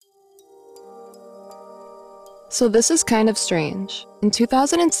So this is kind of strange. In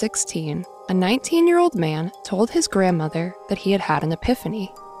 2016, a 19-year-old man told his grandmother that he had had an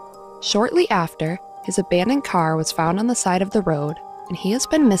epiphany. Shortly after, his abandoned car was found on the side of the road, and he has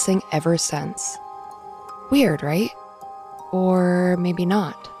been missing ever since. Weird, right? Or maybe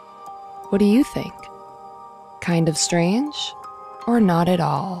not. What do you think? Kind of strange? Or not at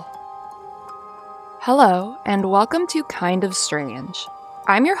all? Hello, and welcome to Kind of Strange.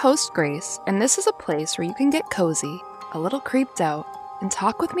 I'm your host, Grace, and this is a place where you can get cozy, a little creeped out, and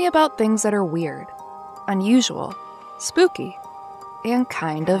talk with me about things that are weird, unusual, spooky, and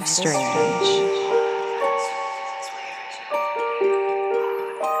kind of strange.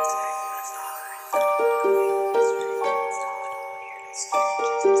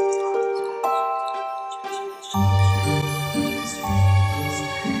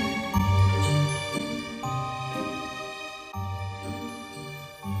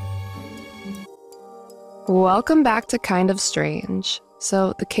 Welcome back to Kind of Strange.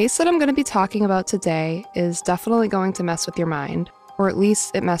 So the case that I'm going to be talking about today is definitely going to mess with your mind, or at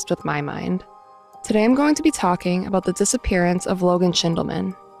least it messed with my mind. Today I'm going to be talking about the disappearance of Logan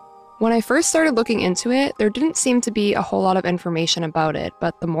Schiendelman. When I first started looking into it, there didn't seem to be a whole lot of information about it,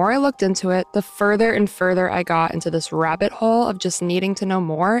 but the more I looked into it, the further and further I got into this rabbit hole of just needing to know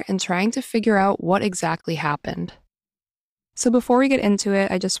more and trying to figure out what exactly happened. So before we get into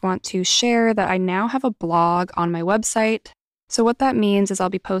it, I just want to share that I now have a blog on my website. So what that means is I'll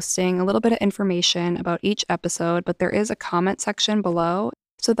be posting a little bit of information about each episode, but there is a comment section below.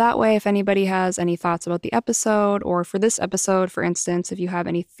 So that way, if anybody has any thoughts about the episode, or for this episode, for instance, if you have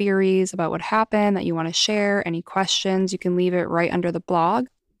any theories about what happened that you want to share, any questions, you can leave it right under the blog.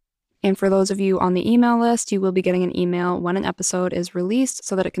 And for those of you on the email list, you will be getting an email when an episode is released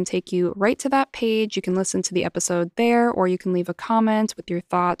so that it can take you right to that page. You can listen to the episode there, or you can leave a comment with your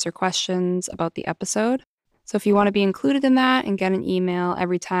thoughts or questions about the episode. So if you want to be included in that and get an email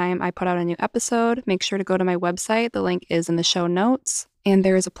every time I put out a new episode, make sure to go to my website. The link is in the show notes, and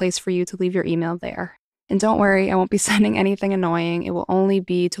there is a place for you to leave your email there. And don't worry, I won't be sending anything annoying. It will only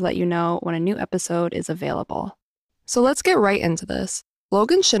be to let you know when a new episode is available. So let's get right into this.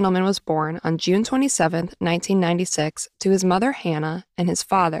 Logan Schiendelman was born on June 27, 1996, to his mother Hannah and his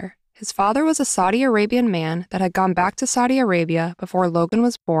father. His father was a Saudi Arabian man that had gone back to Saudi Arabia before Logan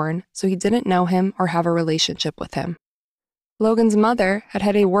was born, so he didn't know him or have a relationship with him. Logan's mother had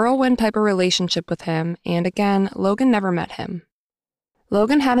had a whirlwind type of relationship with him, and again, Logan never met him.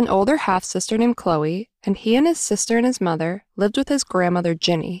 Logan had an older half-sister named Chloe, and he and his sister and his mother lived with his grandmother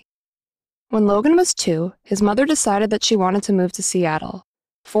Ginny. When Logan was 2, his mother decided that she wanted to move to Seattle,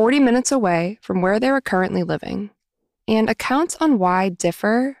 40 minutes away from where they were currently living. And accounts on why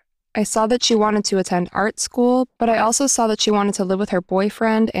differ. I saw that she wanted to attend art school, but I also saw that she wanted to live with her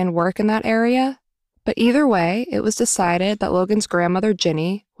boyfriend and work in that area. But either way, it was decided that Logan's grandmother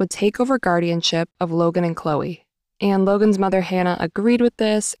Ginny would take over guardianship of Logan and Chloe. And Logan's mother Hannah agreed with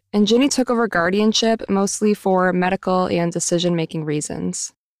this, and Ginny took over guardianship mostly for medical and decision-making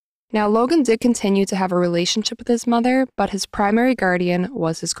reasons. Now, Logan did continue to have a relationship with his mother, but his primary guardian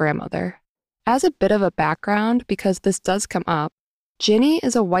was his grandmother. As a bit of a background, because this does come up, Ginny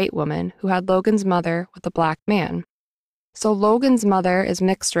is a white woman who had Logan's mother with a black man. So Logan's mother is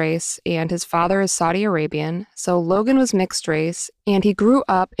mixed race, and his father is Saudi Arabian, so Logan was mixed race, and he grew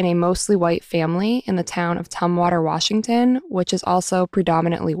up in a mostly white family in the town of Tumwater, Washington, which is also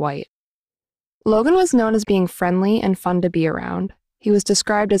predominantly white. Logan was known as being friendly and fun to be around. He was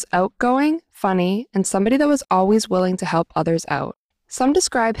described as outgoing, funny, and somebody that was always willing to help others out. Some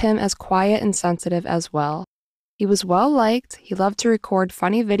describe him as quiet and sensitive as well. He was well-liked, he loved to record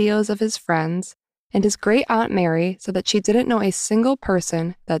funny videos of his friends, and his great-aunt Mary said that she didn't know a single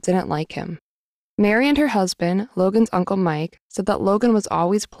person that didn't like him. Mary and her husband, Logan's Uncle Mike, said that Logan was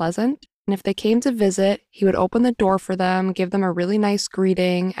always pleasant, and if they came to visit, he would open the door for them, give them a really nice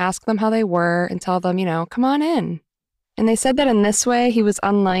greeting, ask them how they were, and tell them, come on in. And they said that in this way, he was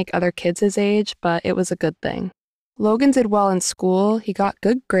unlike other kids his age, but it was a good thing. Logan did well in school, he got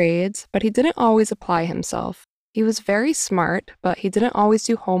good grades, but he didn't always apply himself. He was very smart, but he didn't always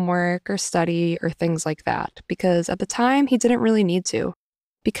do homework or study or things like that, because at the time, he didn't really need to.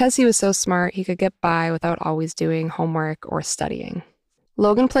 Because he was so smart, he could get by without always doing homework or studying.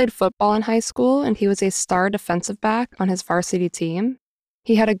 Logan played football in high school, and he was a star defensive back on his varsity team.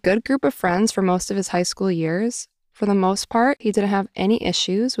 He had a good group of friends for most of his high school years. For the most part, he didn't have any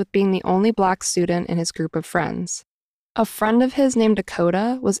issues with being the only black student in his group of friends. A friend of his named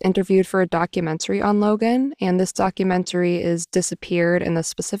Dakota was interviewed for a documentary on Logan, and this documentary is disappeared, and the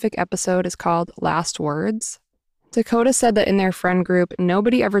specific episode is called Last Words. Dakota said that in their friend group,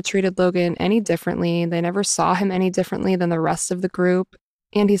 nobody ever treated Logan any differently. They never saw him any differently than the rest of the group.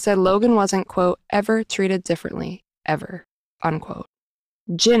 And he said Logan wasn't, quote, ever treated differently, ever, unquote.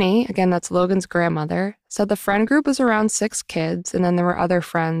 Ginny, again, that's Logan's grandmother, said the friend group was around 6 kids, and then there were other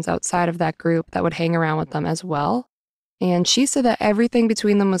friends outside of that group that would hang around with them as well. And she said that everything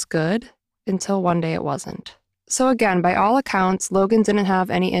between them was good until one day it wasn't. So again, by all accounts, Logan didn't have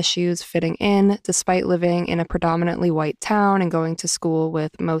any issues fitting in, despite living in a predominantly white town and going to school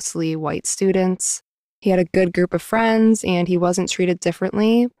with mostly white students. He had a good group of friends, and he wasn't treated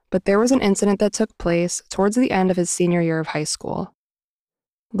differently, but there was an incident that took place towards the end of his senior year of high school.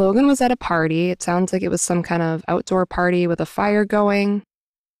 Logan was at a party. It sounds like it was some kind of outdoor party with a fire going,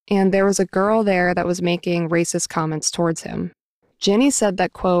 and there was a girl there that was making racist comments towards him. Ginny said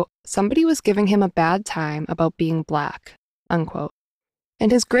that, quote, somebody was giving him a bad time about being black, unquote.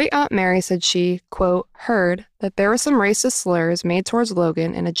 And his great-aunt Mary said she, quote, heard that there were some racist slurs made towards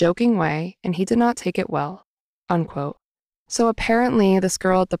Logan in a joking way, and he did not take it well, unquote. So apparently this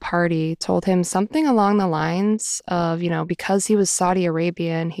girl at the party told him something along the lines of, because he was Saudi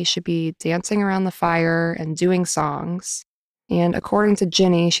Arabian, he should be dancing around the fire and doing songs. And according to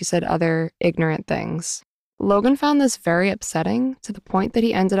Ginny, she said other ignorant things. Logan found this very upsetting, to the point that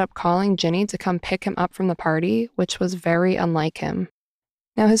he ended up calling Ginny to come pick him up from the party, which was very unlike him.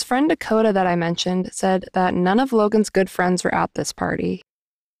 Now, his friend Dakota that I mentioned said that none of Logan's good friends were at this party.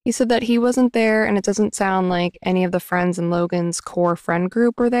 He said that he wasn't there, and it doesn't sound like any of the friends in Logan's core friend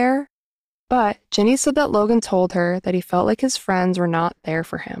group were there. But Ginny said that Logan told her that he felt like his friends were not there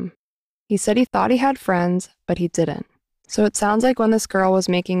for him. He said he thought he had friends, but he didn't. So it sounds like when this girl was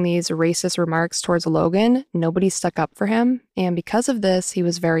making these racist remarks towards Logan, nobody stuck up for him, and because of this, he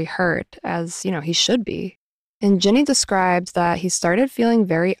was very hurt, as, he should be. And Ginny described that he started feeling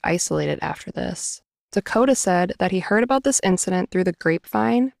very isolated after this. Dakota said that he heard about this incident through the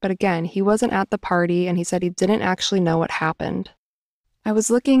grapevine, but again, he wasn't at the party, and he said he didn't actually know what happened. I was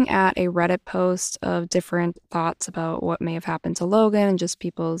looking at a Reddit post of different thoughts about what may have happened to Logan and just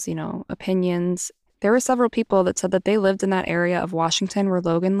people's, opinions. There were several people that said that they lived in that area of Washington where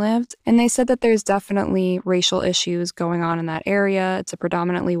Logan lived, and they said that there's definitely racial issues going on in that area. It's a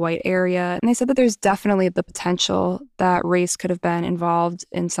predominantly white area, and they said that there's definitely the potential that race could have been involved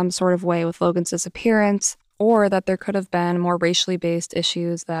in some sort of way with Logan's disappearance, or that there could have been more racially based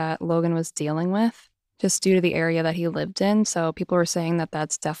issues that Logan was dealing with, just due to the area that he lived in. So people were saying that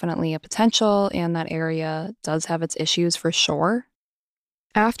that's definitely a potential, and that area does have its issues for sure.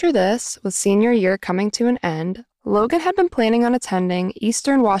 After this, with senior year coming to an end, Logan had been planning on attending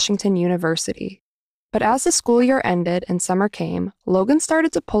Eastern Washington University. But as the school year ended and summer came, Logan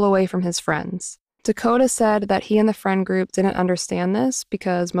started to pull away from his friends. Dakota said that he and the friend group didn't understand this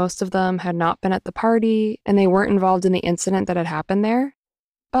because most of them had not been at the party and they weren't involved in the incident that had happened there.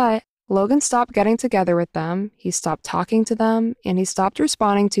 But Logan stopped getting together with them, he stopped talking to them, and he stopped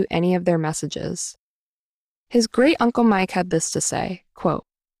responding to any of their messages. His great-uncle Mike had this to say, quote,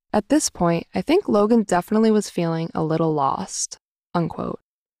 at this point, I think Logan definitely was feeling a little lost, unquote.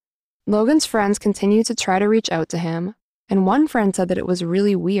 Logan's friends continued to try to reach out to him, and one friend said that it was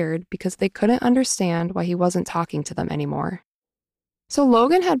really weird because they couldn't understand why he wasn't talking to them anymore. So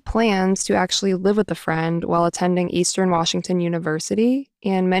Logan had plans to actually live with a friend while attending Eastern Washington University,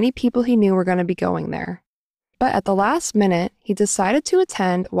 and many people he knew were going to be going there. But at the last minute, he decided to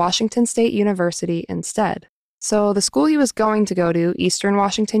attend Washington State University instead. So the school he was going to go to, Eastern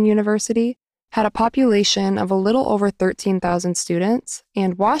Washington University, had a population of a little over 13,000 students,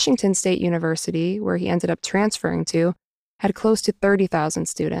 and Washington State University, where he ended up transferring to, had close to 30,000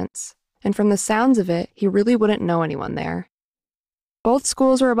 students. And from the sounds of it, he really wouldn't know anyone there. Both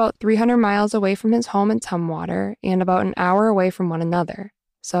schools were about 300 miles away from his home in Tumwater and about an hour away from one another.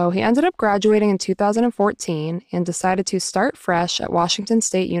 So he ended up graduating in 2014 and decided to start fresh at Washington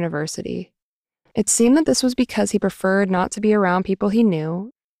State University. It seemed that this was because he preferred not to be around people he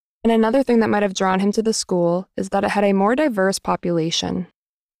knew, and another thing that might have drawn him to the school is that it had a more diverse population.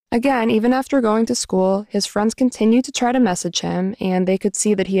 Again, even after going to school, his friends continued to try to message him, and they could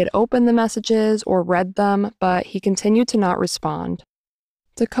see that he had opened the messages or read them, but he continued to not respond.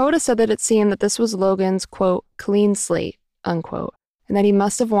 Dakota said that it seemed that this was Logan's, quote, clean slate, unquote, and that he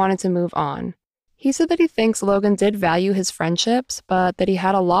must have wanted to move on. He said that he thinks Logan did value his friendships, but that he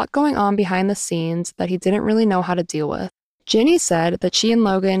had a lot going on behind the scenes that he didn't really know how to deal with. Ginny said that she and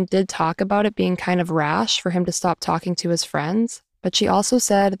Logan did talk about it being kind of rash for him to stop talking to his friends, but she also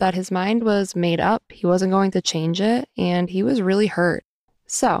said that his mind was made up, he wasn't going to change it, and he was really hurt.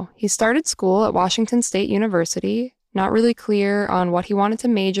 So, he started school at Washington State University, not really clear on what he wanted to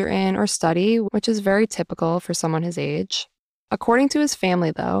major in or study, which is very typical for someone his age. According to his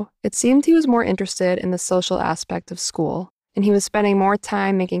family, though, it seemed he was more interested in the social aspect of school, and he was spending more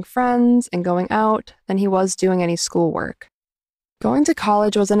time making friends and going out than he was doing any schoolwork. Going to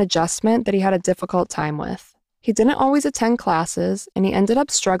college was an adjustment that he had a difficult time with. He didn't always attend classes, and he ended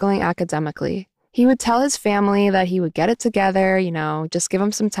up struggling academically. He would tell his family that he would get it together, just give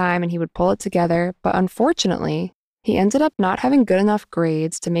him some time and he would pull it together, but unfortunately, he ended up not having good enough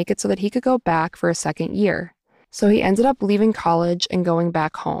grades to make it so that he could go back for a second year. So he ended up leaving college and going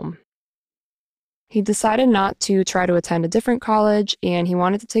back home. He decided not to try to attend a different college, and he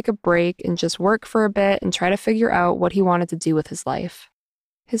wanted to take a break and just work for a bit and try to figure out what he wanted to do with his life.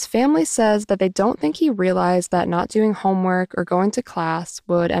 His family says that they don't think he realized that not doing homework or going to class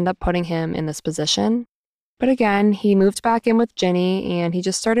would end up putting him in this position. But again, he moved back in with Ginny, and he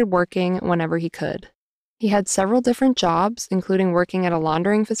just started working whenever he could. He had several different jobs, including working at a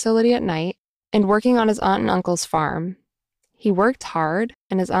laundering facility at night and working on his aunt and uncle's farm. He worked hard,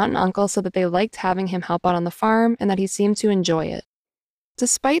 and his aunt and uncle said that they liked having him help out on the farm and that he seemed to enjoy it.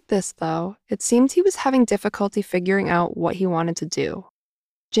 Despite this, though, it seemed he was having difficulty figuring out what he wanted to do.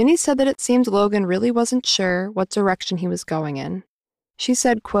 Ginny said that it seemed Logan really wasn't sure what direction he was going in. She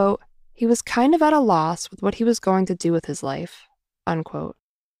said, quote, "He was kind of at a loss with what he was going to do with his life," unquote.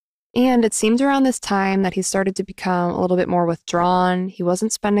 And it seemed around this time that he started to become a little bit more withdrawn. He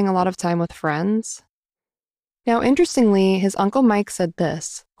wasn't spending a lot of time with friends. Now, interestingly, his Uncle Mike said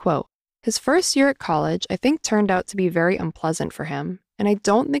this, quote, "His first year at college, I think, turned out to be very unpleasant for him, and I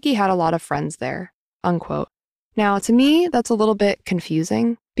don't think he had a lot of friends there," unquote. Now, to me, that's a little bit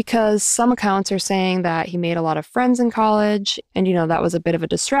confusing because some accounts are saying that he made a lot of friends in college and, that was a bit of a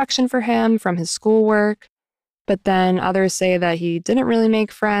distraction for him from his schoolwork. But then others say that he didn't really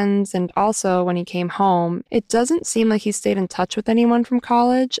make friends, and also when he came home, it doesn't seem like he stayed in touch with anyone from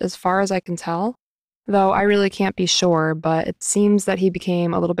college, as far as I can tell. Though I really can't be sure, but it seems that he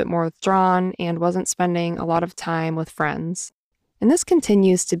became a little bit more withdrawn and wasn't spending a lot of time with friends. And this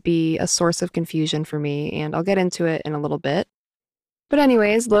continues to be a source of confusion for me, and I'll get into it in a little bit. But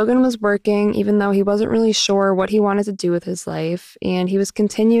anyways, Logan was working even though he wasn't really sure what he wanted to do with his life, and he was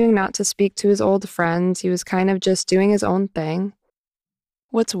continuing not to speak to his old friends. He was kind of just doing his own thing.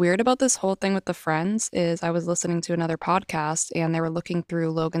 What's weird about this whole thing with the friends is I was listening to another podcast, and they were looking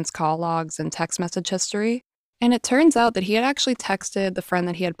through Logan's call logs and text message history, and it turns out that he had actually texted the friend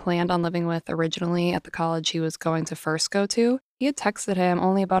that he had planned on living with originally at the college he was going to first go to. He had texted him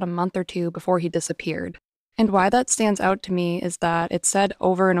only about a month or two before he disappeared. And why that stands out to me is that it said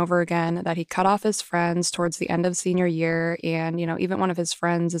over and over again that he cut off his friends towards the end of senior year, and, even one of his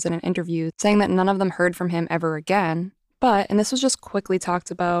friends is in an interview saying that none of them heard from him ever again. But, and this was just quickly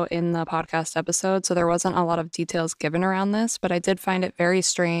talked about in the podcast episode, so there wasn't a lot of details given around this, but I did find it very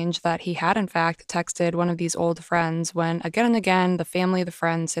strange that he had in fact texted one of these old friends when, again and again, the family of the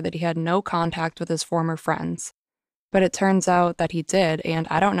friends say that he had no contact with his former friends. But it turns out that he did, and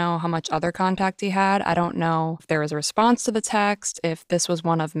I don't know how much other contact he had. I don't know if there was a response to the text, if this was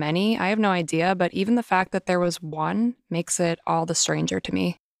one of many. I have no idea, but even the fact that there was one makes it all the stranger to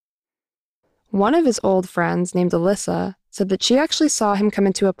me. One of his old friends, named Alyssa, said that she actually saw him come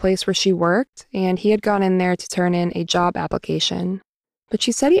into a place where she worked, and he had gone in there to turn in a job application. But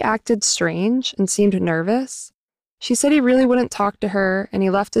she said he acted strange and seemed nervous. She said he really wouldn't talk to her, and he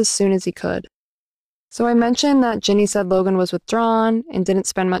left as soon as he could. So I mentioned that Ginny said Logan was withdrawn and didn't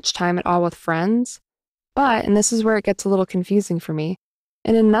spend much time at all with friends. But, and this is where it gets a little confusing for me,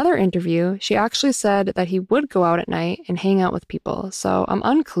 in another interview, she actually said that he would go out at night and hang out with people. So I'm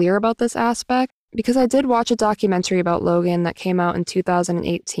unclear about this aspect because I did watch a documentary about Logan that came out in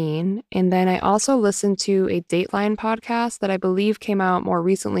 2018. And then I also listened to a Dateline podcast that I believe came out more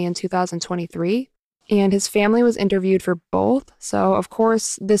recently in 2023. And his family was interviewed for both. So, of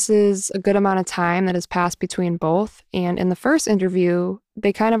course, this is a good amount of time that has passed between both. And in the first interview,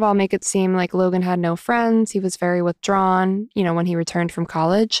 they kind of all make it seem like Logan had no friends. He was very withdrawn, when he returned from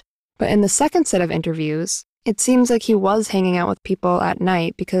college. But in the second set of interviews, it seems like he was hanging out with people at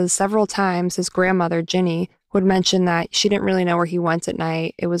night because several times his grandmother, Ginny, would mention that she didn't really know where he went at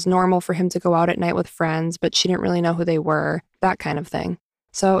night. It was normal for him to go out at night with friends, but she didn't really know who they were, that kind of thing.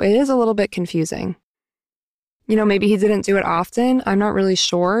 So it is a little bit confusing. Maybe he didn't do it often. I'm not really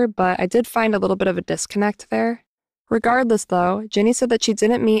sure, but I did find a little bit of a disconnect there. Regardless, though, Ginny said that she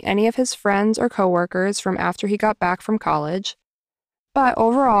didn't meet any of his friends or coworkers from after he got back from college, but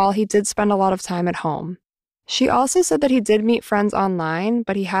overall, he did spend a lot of time at home. She also said that he did meet friends online,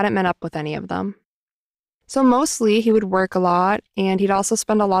 but he hadn't met up with any of them. So mostly, he would work a lot, and he'd also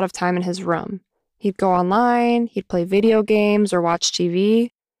spend a lot of time in his room. He'd go online, he'd play video games or watch TV.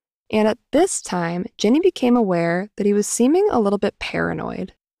 And at this time, Ginny became aware that he was seeming a little bit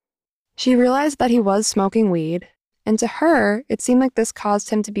paranoid. She realized that he was smoking weed, and to her, it seemed like this caused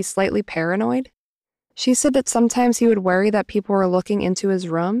him to be slightly paranoid. She said that sometimes he would worry that people were looking into his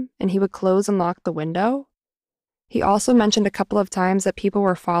room, and he would close and lock the window. He also mentioned a couple of times that people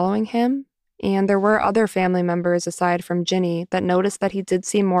were following him, and there were other family members aside from Ginny that noticed that he did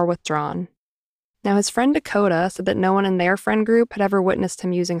seem more withdrawn. Now, his friend Dakota said that no one in their friend group had ever witnessed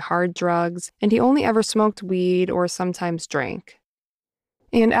him using hard drugs, and he only ever smoked weed or sometimes drank.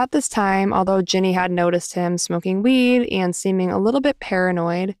 And at this time, although Ginny had noticed him smoking weed and seeming a little bit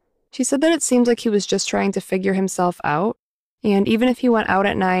paranoid, she said that it seemed like he was just trying to figure himself out, and even if he went out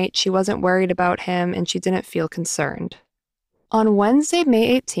at night, she wasn't worried about him and she didn't feel concerned. On Wednesday,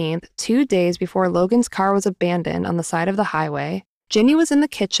 May 18th, 2 days before Logan's car was abandoned on the side of the highway, Ginny was in the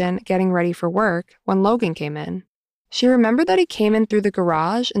kitchen getting ready for work when Logan came in. She remembered that he came in through the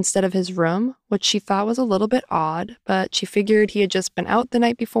garage instead of his room, which she thought was a little bit odd, but she figured he had just been out the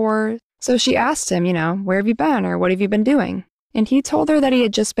night before, so she asked him, where have you been or what have you been doing? And he told her that he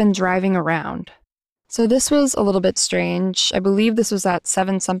had just been driving around. So this was a little bit strange. I believe this was at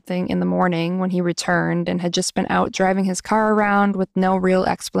 7-something in the morning when he returned and had just been out driving his car around with no real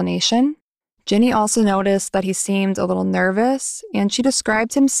explanation. Ginny also noticed that he seemed a little nervous, and she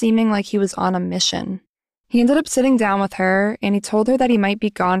described him seeming like he was on a mission. He ended up sitting down with her, and he told her that he might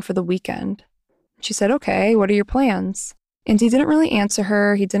be gone for the weekend. She said, "Okay, what are your plans?" And he didn't really answer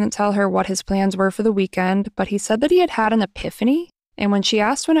her. He didn't tell her what his plans were for the weekend, but he said that he had had an epiphany, and when she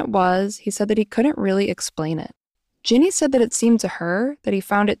asked when it was, he said that he couldn't really explain it. Ginny said that it seemed to her that he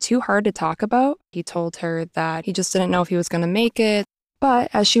found it too hard to talk about. He told her that he just didn't know if he was going to make it,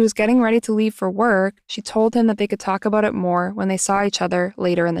 but as she was getting ready to leave for work, she told him that they could talk about it more when they saw each other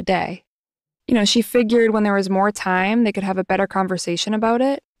later in the day. She figured when there was more time, they could have a better conversation about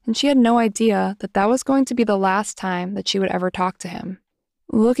it, and she had no idea that that was going to be the last time that she would ever talk to him.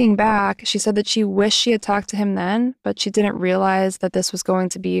 Looking back, she said that she wished she had talked to him then, but she didn't realize that this was going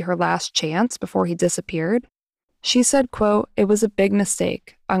to be her last chance before he disappeared. She said, quote, "It was a big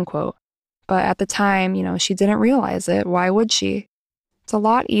mistake," unquote. But at the time, she didn't realize it. Why would she? It's a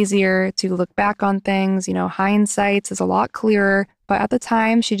lot easier to look back on things, hindsight is a lot clearer. But at the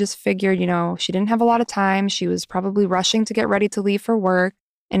time, she just figured, she didn't have a lot of time. She was probably rushing to get ready to leave for work.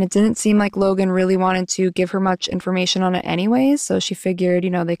 And it didn't seem like Logan really wanted to give her much information on it anyways. So she figured,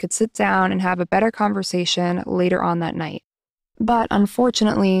 they could sit down and have a better conversation later on that night. But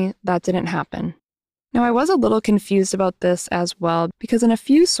unfortunately, that didn't happen. Now, I was a little confused about this as well, because in a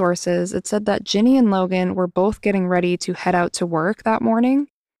few sources, it said that Ginny and Logan were both getting ready to head out to work that morning.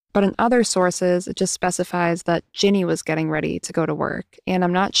 But in other sources, it just specifies that Ginny was getting ready to go to work, and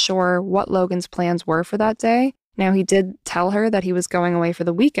I'm not sure what Logan's plans were for that day. Now, he did tell her that he was going away for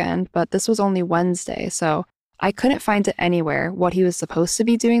the weekend, but this was only Wednesday, so I couldn't find it anywhere what he was supposed to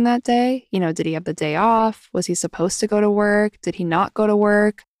be doing that day. Did he have the day off? Was he supposed to go to work? Did he not go to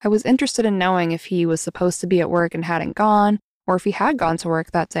work? I was interested in knowing if he was supposed to be at work and hadn't gone, or if he had gone to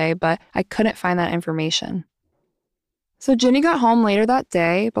work that day, but I couldn't find that information. So Ginny got home later that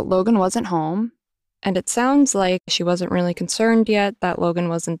day, but Logan wasn't home. And it sounds like she wasn't really concerned yet that Logan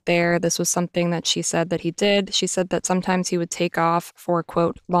wasn't there. This was something that she said that he did. She said that sometimes he would take off for,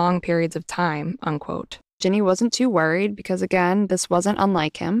 quote, long periods of time, unquote. Ginny wasn't too worried because, again, this wasn't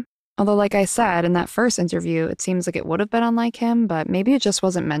unlike him. Although, like I said, in that first interview, it seems like it would have been unlike him, but maybe it just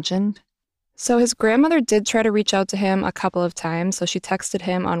wasn't mentioned. So his grandmother did try to reach out to him a couple of times. So she texted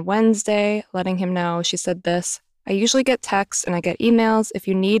him on Wednesday, letting him know. She said this, "I usually get texts and I get emails. If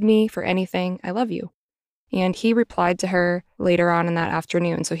you need me for anything, I love you." And he replied to her later on in that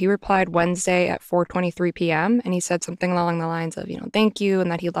afternoon. So he replied Wednesday at 4:23 p.m. and he said something along the lines of, thank you,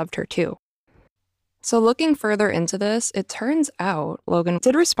 and that he loved her too. So looking further into this, it turns out Logan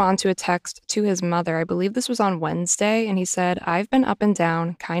did respond to a text to his mother. I believe this was on Wednesday, and he said, "I've been up and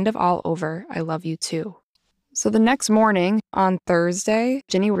down, kind of all over. I love you too." So the next morning, on Thursday,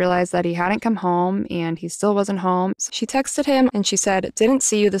 Ginny realized that he hadn't come home and he still wasn't home. So she texted him and she said, "Didn't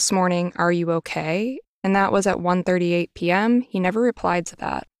see you this morning. Are you okay?" And that was at 1:38 p.m. He never replied to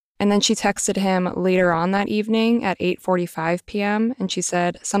that. And then she texted him later on that evening at 8:45 p.m. and she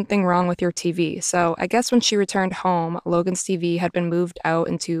said, "Something wrong with your TV." So I guess when she returned home, Logan's TV had been moved out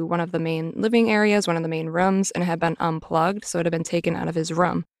into one of the main living areas, one of the main rooms, and it had been unplugged, so it had been taken out of his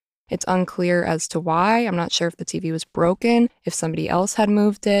room. It's unclear as to why. I'm not sure if the TV was broken, if somebody else had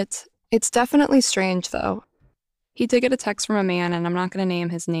moved it. It's definitely strange, though. He did get a text from a man, and I'm not going to name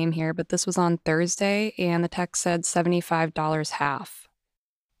his name here, but this was on Thursday, and the text said $75 half.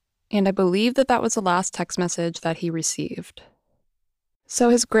 and I believe that that was the last text message that he received. So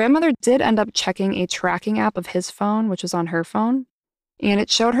his grandmother did end up checking a tracking app of his phone, which was on her phone, and it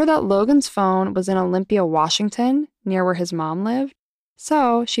showed her that Logan's phone was in Olympia, Washington, near where his mom lived.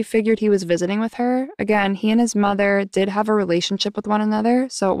 So she figured he was visiting with her. Again, he and his mother did have a relationship with one another,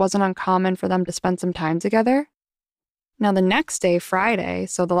 so it wasn't uncommon for them to spend some time together. Now, the next day, Friday,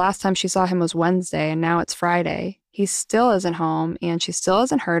 so the last time she saw him was Wednesday, and now it's Friday, he still isn't home, and she still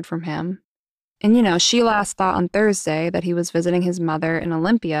hasn't heard from him. And, she last thought on Thursday that he was visiting his mother in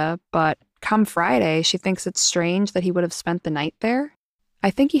Olympia, but come Friday, she thinks it's strange that he would have spent the night there. I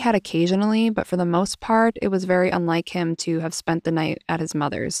think he had occasionally, but for the most part, it was very unlike him to have spent the night at his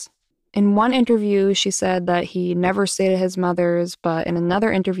mother's. In one interview, she said that he never stayed at his mother's, but in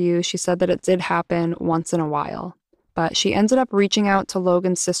another interview, she said that it did happen once in a while. But she ended up reaching out to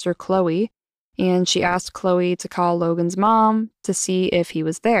Logan's sister, Chloe, and she asked Chloe to call Logan's mom to see if he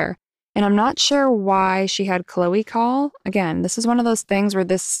was there. And I'm not sure why she had Chloe call. Again, this is one of those things where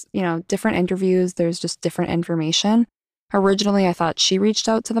different interviews, there's just different information. Originally, I thought she reached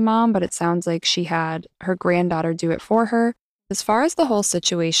out to the mom, but it sounds like she had her granddaughter do it for her. As far as the whole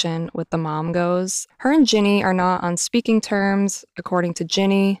situation with the mom goes, her and Ginny are not on speaking terms, according to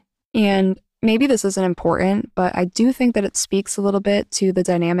Ginny. And maybe this isn't important, but I do think that it speaks a little bit to the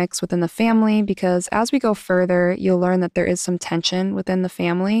dynamics within the family, because as we go further, you'll learn that there is some tension within the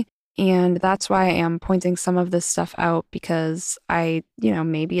family. And that's why I am pointing some of this stuff out, because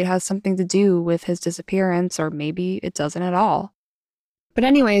maybe it has something to do with his disappearance, or maybe it doesn't at all. But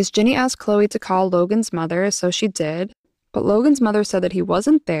anyways, Ginny asked Chloe to call Logan's mother, so she did. But Logan's mother said that he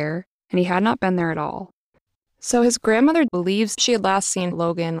wasn't there, and he had not been there at all. So his grandmother believes she had last seen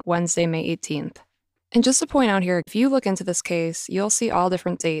Logan Wednesday, May 18th. And just to point out here, if you look into this case, you'll see all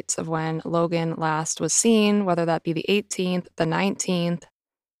different dates of when Logan last was seen, whether that be the 18th, the 19th.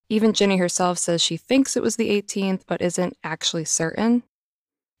 Even Ginny herself says she thinks it was the 18th, but isn't actually certain.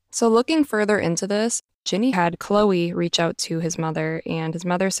 So looking further into this, Ginny had Chloe reach out to his mother, and his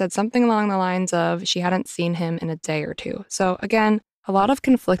mother said something along the lines of she hadn't seen him in a day or two. So again, a lot of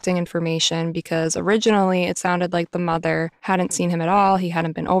conflicting information, because originally it sounded like the mother hadn't seen him at all, he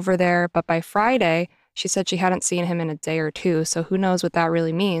hadn't been over there, but by Friday, she said she hadn't seen him in a day or two, so who knows what that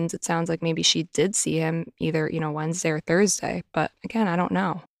really means. It sounds like maybe she did see him either, Wednesday or Thursday, but again, I don't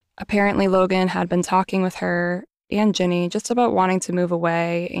know. Apparently, Logan had been talking with her and Ginny just about wanting to move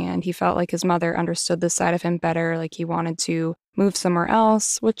away, and he felt like his mother understood this side of him better, like he wanted to move somewhere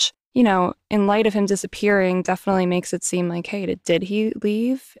else, which, in light of him disappearing, definitely makes it seem like, hey, did he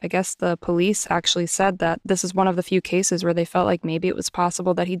leave? I guess the police actually said that this is one of the few cases where they felt like maybe it was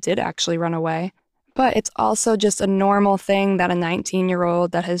possible that he did actually run away. But it's also just a normal thing that a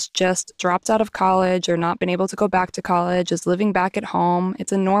 19-year-old that has just dropped out of college or not been able to go back to college is living back at home.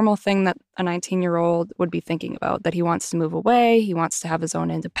 It's a normal thing that a 19-year-old would be thinking about, that he wants to move away, he wants to have his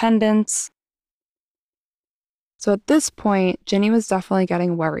own independence. So at this point, Ginny was definitely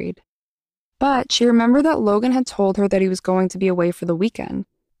getting worried. But she remembered that Logan had told her that he was going to be away for the weekend.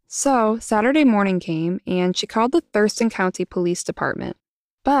 So Saturday morning came, and she called the Thurston County Police Department.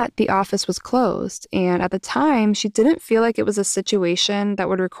 But the office was closed, and at the time, she didn't feel like it was a situation that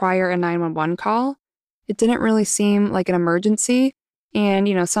would require a 911 call. It didn't really seem like an emergency, and,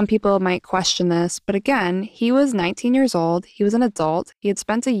 some people might question this, but again, he was 19 years old, he was an adult, he had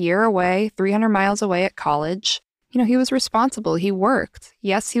spent a year away, 300 miles away at college. He was responsible, he worked.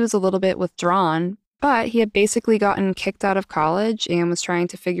 Yes, he was a little bit withdrawn, but he had basically gotten kicked out of college and was trying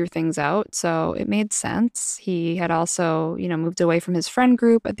to figure things out, so it made sense. He had also, moved away from his friend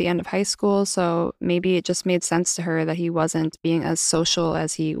group at the end of high school, so maybe it just made sense to her that he wasn't being as social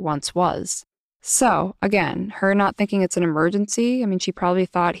as he once was. So, again, her not thinking it's an emergency, she probably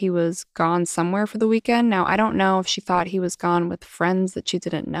thought he was gone somewhere for the weekend. Now, I don't know if she thought he was gone with friends that she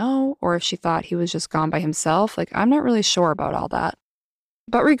didn't know, or if she thought he was just gone by himself. I'm not really sure about all that.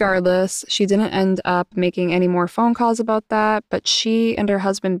 But regardless, she didn't end up making any more phone calls about that, but she and her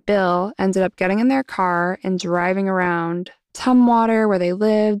husband Bill ended up getting in their car and driving around Tumwater, where they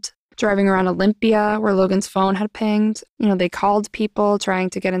lived, driving around Olympia, where Logan's phone had pinged. They called people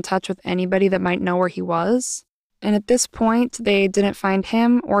trying to get in touch with anybody that might know where he was. And at this point, they didn't find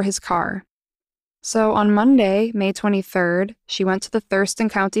him or his car. So on Monday, May 23rd, she went to the Thurston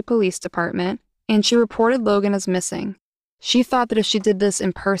County Police Department, and she reported Logan as missing. She thought that if she did this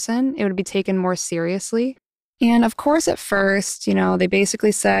in person, it would be taken more seriously. And of course, at first, they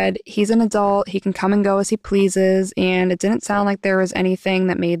basically said he's an adult, he can come and go as he pleases, and it didn't sound like there was anything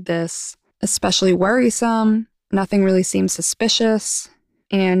that made this especially worrisome. Nothing really seemed suspicious.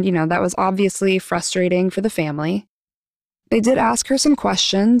 And, that was obviously frustrating for the family. They did ask her some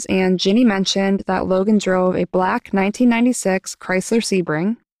questions, and Ginny mentioned that Logan drove a black 1996 Chrysler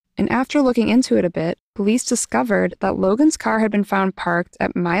Sebring, and after looking into it a bit, police discovered that Logan's car had been found parked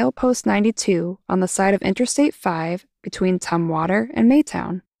at milepost 92 on the side of Interstate 5 between Tumwater and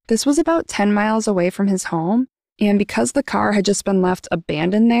Maytown. This was about 10 miles away from his home, and because the car had just been left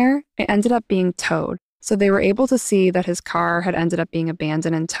abandoned there, it ended up being towed. So they were able to see that his car had ended up being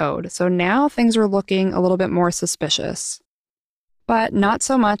abandoned and towed. So now things were looking a little bit more suspicious. But not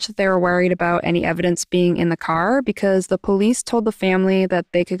so much that they were worried about any evidence being in the car, because the police told the family that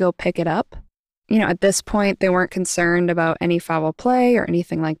they could go pick it up. At this point, they weren't concerned about any foul play or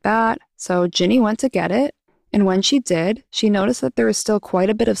anything like that. So Ginny went to get it, and when she did, she noticed that there was still quite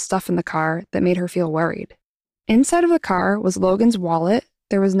a bit of stuff in the car that made her feel worried. Inside of the car was Logan's wallet.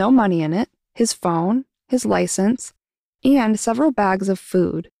 There was no money in it, his phone, his license, and several bags of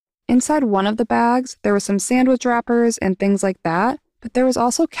food. Inside one of the bags, there were some sandwich wrappers and things like that, but there was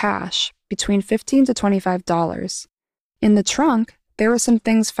also cash, between $15 to $25. In the trunk, there were some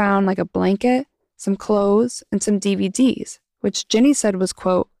things found like a blanket, some clothes, and some DVDs, which Ginny said was,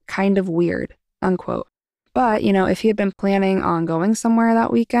 quote, kind of weird, unquote. But, if he had been planning on going somewhere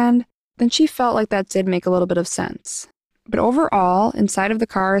that weekend, then she felt like that did make a little bit of sense. But overall, inside of the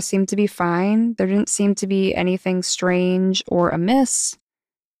car seemed to be fine. There didn't seem to be anything strange or amiss.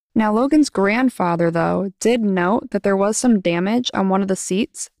 Now, Logan's grandfather, though, did note that there was some damage on one of the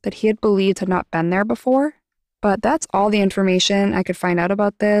seats that he had believed had not been there before. But that's all the information I could find out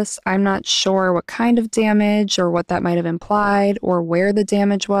about this. I'm not sure what kind of damage or what that might have implied or where the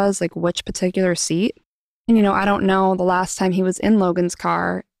damage was, like which particular seat. And, I don't know the last time he was in Logan's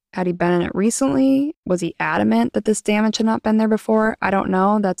car. Had he been in it recently? Was he adamant that this damage had not been there before? I don't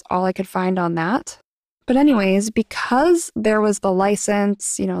know. That's all I could find on that. But anyways, because there was the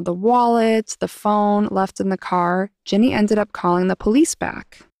license, the wallet, the phone left in the car, Ginny ended up calling the police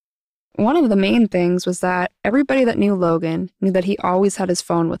back. One of the main things was that everybody that knew Logan knew that he always had his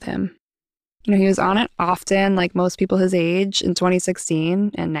phone with him. He was on it often, like most people his age in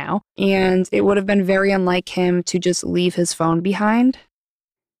 2016 and now, and it would have been very unlike him to just leave his phone behind.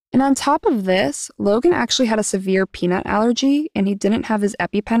 And on top of this, Logan actually had a severe peanut allergy, and he didn't have his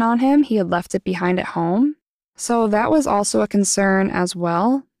EpiPen on him. He had left it behind at home. So that was also a concern as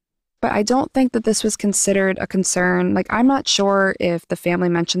well. But I don't think that this was considered a concern. I'm not sure if the family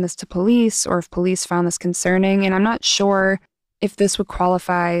mentioned this to police or if police found this concerning, and I'm not sure if this would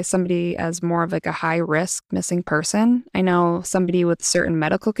qualify somebody as more of a high-risk missing person. I know somebody with certain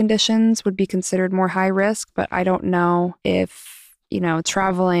medical conditions would be considered more high risk, but I don't know if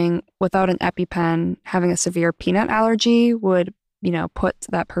traveling without an EpiPen, having a severe peanut allergy would, put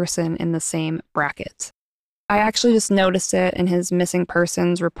that person in the same bracket. I actually just noticed it in his missing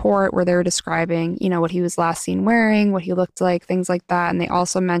persons report where they were describing, what he was last seen wearing, what he looked like, things like that. And they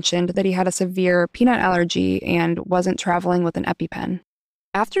also mentioned that he had a severe peanut allergy and wasn't traveling with an EpiPen.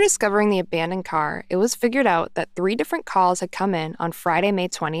 After discovering the abandoned car, it was figured out that 3 different calls had come in on Friday, May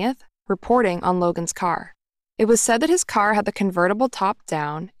 20th, reporting on Logan's car. It was said that his car had the convertible top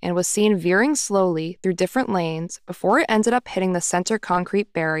down and was seen veering slowly through different lanes before it ended up hitting the center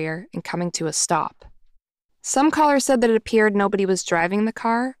concrete barrier and coming to a stop. Some callers said that it appeared nobody was driving the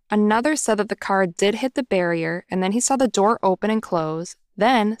car. Another said that the car did hit the barrier and then he saw the door open and close,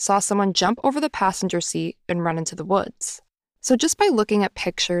 then saw someone jump over the passenger seat and run into the woods. So just by looking at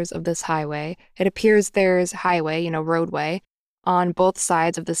pictures of this highway, it appears there's highway, roadway, on both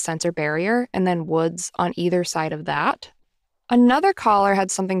sides of the center barrier, and then woods on either side of that. Another caller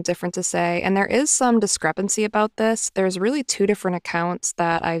had something different to say, and there is some discrepancy about this. There's really 2 different accounts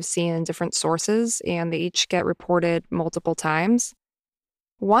that I've seen in different sources, and they each get reported multiple times.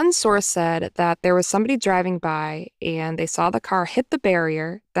 One source said that there was somebody driving by, and they saw the car hit the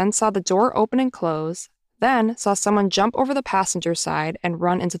barrier, then saw the door open and close, then saw someone jump over the passenger side and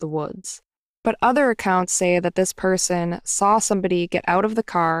run into the woods. But other accounts say that this person saw somebody get out of the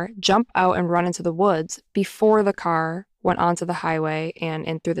car, jump out and run into the woods before the car went onto the highway and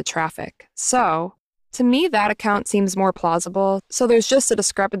in through the traffic. So, to me, that account seems more plausible. So there's just a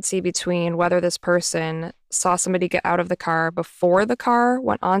discrepancy between whether this person saw somebody get out of the car before the car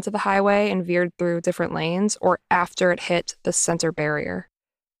went onto the highway and veered through different lanes or after it hit the center barrier.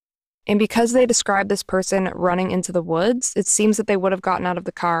 And because they described this person running into the woods, it seems that they would have gotten out of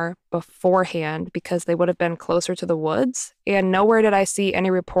the car beforehand because they would have been closer to the woods. And nowhere did I see any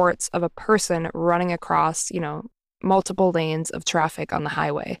reports of a person running across, multiple lanes of traffic on the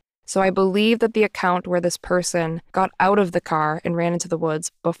highway. So I believe that the account where this person got out of the car and ran into the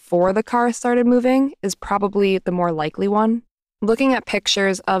woods before the car started moving is probably the more likely one. Looking at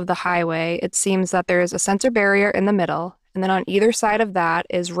pictures of the highway, it seems that there's a center barrier in the middle, And then on either side of that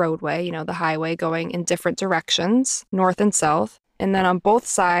is roadway, the highway going in different directions, north and south. And then on both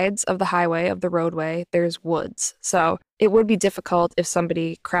sides of the highway, of the roadway, there's woods. So it would be difficult if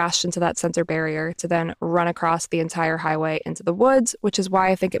somebody crashed into that center barrier to then run across the entire highway into the woods, which is why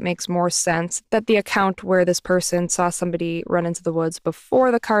I think it makes more sense that the account where this person saw somebody run into the woods before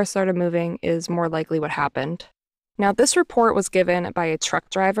the car started moving is more likely what happened. Now, this report was given by a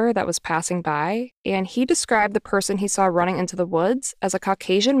truck driver that was passing by, and he described the person he saw running into the woods as a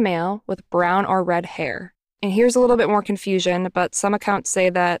Caucasian male with brown or red hair. And here's a little bit more confusion, but some accounts say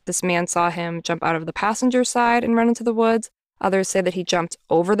that this man saw him jump out of the passenger side and run into the woods. Others say that he jumped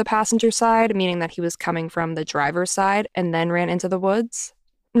over the passenger side, meaning that he was coming from the driver's side and then ran into the woods.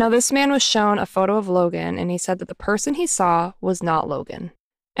 Now, this man was shown a photo of Logan, and he said that the person he saw was not Logan.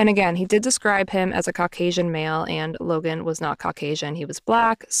 And again, he did describe him as a Caucasian male, and Logan was not Caucasian. He was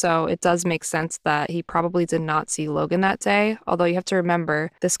black, so it does make sense that he probably did not see Logan that day. Although you have to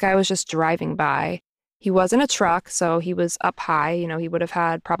remember, this guy was just driving by. He was in a truck, so he was up high. He would have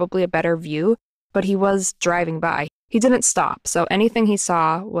had probably a better view, but he was driving by. He didn't stop, so anything he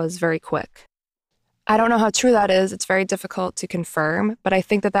saw was very quick. I don't know how true that is. It's very difficult to confirm, but I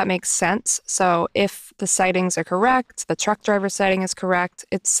think that that makes sense. So if the sightings are correct, the truck driver sighting is correct,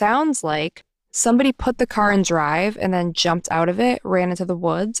 it sounds like somebody put the car in drive and then jumped out of it, ran into the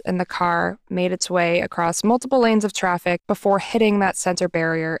woods, and the car made its way across multiple lanes of traffic before hitting that center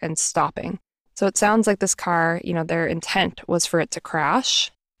barrier and stopping. So it sounds like this car, their intent was for it to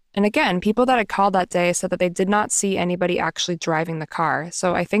crash. And again, people that had called that day said that they did not see anybody actually driving the car.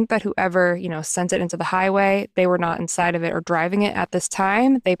 So I think that whoever, sent it into the highway, they were not inside of it or driving it at this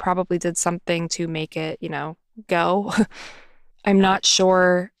time. They probably did something to make it, go. I'm not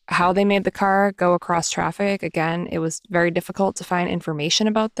sure how they made the car go across traffic. Again, it was very difficult to find information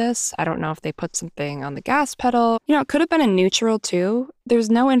about this. I don't know if they put something on the gas pedal. It could have been in neutral too.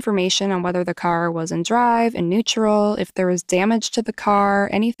 There's no information on whether the car was in drive, in neutral, if there was damage to the car,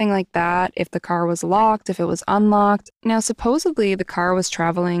 anything like that, if the car was locked, if it was unlocked. Now, supposedly the car was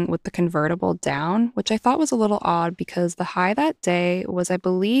traveling with the convertible down, which I thought was a little odd because the high that day was, I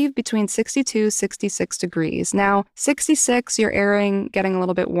believe, between 62, 66 degrees. Now, 66, you're getting a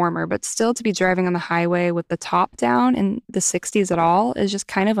little bit warmer, but still to be driving on the highway with the top down in the 60s at all is just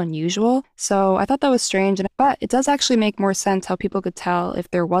kind of unusual. So I thought that was strange, but it does actually make more sense how people could tell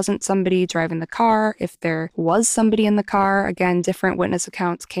if there wasn't somebody driving the car, if there was somebody in the car. Again, different witness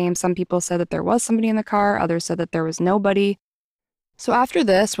accounts came. Some people said that there was somebody in the car, others said that there was nobody. So after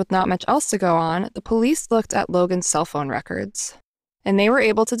this, with not much else to go on, the police looked at Logan's cell phone records. And they were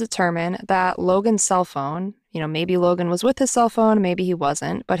able to determine that Logan's cell phone, maybe Logan was with his cell phone, maybe he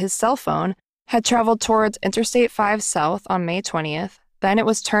wasn't, but his cell phone had traveled towards Interstate 5 South on May 20th. Then it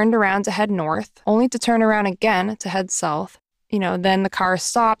was turned around to head north, only to turn around again to head south. Then the car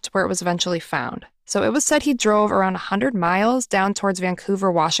stopped where it was eventually found. So it was said he drove around 100 miles down towards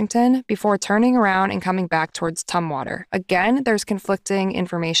Vancouver, Washington, before turning around and coming back towards Tumwater. Again, there's conflicting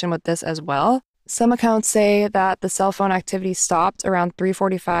information with this as well. Some accounts say that the cell phone activity stopped around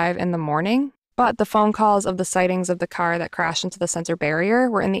 3:45 in the morning, but the phone calls of the sightings of the car that crashed into the center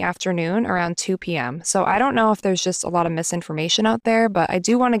barrier were in the afternoon around 2 p.m. So I don't know if there's just a lot of misinformation out there, but I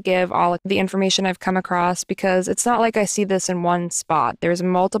do want to give all of the information I've come across because it's not like I see this in one spot. There's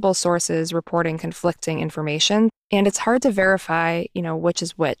multiple sources reporting conflicting information, and it's hard to verify, which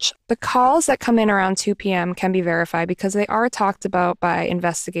is which. The calls that come in around 2 p.m. can be verified because they are talked about by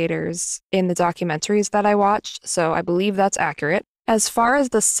investigators in the documentaries that I watched, so I believe that's accurate. As far as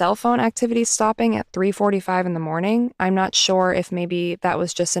the cell phone activity stopping at 3:45 in the morning, I'm not sure if maybe that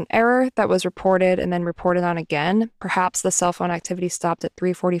was just an error that was reported and then reported on again. Perhaps the cell phone activity stopped at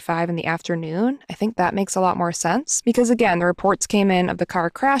 3:45 in the afternoon. I think that makes a lot more sense because, again, the reports came in of the car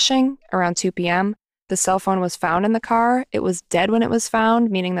crashing around 2 p.m. The cell phone was found in the car. It was dead when it was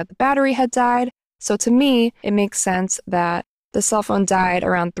found, meaning that the battery had died. So to me, it makes sense that the cell phone died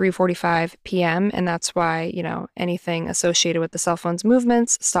around 3:45 p.m., and that's why, anything associated with the cell phone's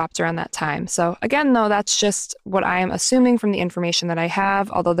movements stopped around that time. So again, though, that's just what I am assuming from the information that I have,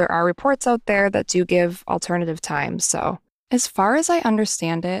 although there are reports out there that do give alternative times. So as far as I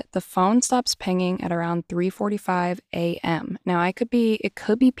understand it, the phone stops pinging at around 3:45 a.m. Now, it could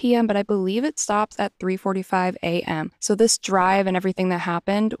be p.m., but I believe it stops at 3:45 a.m. So this drive and everything that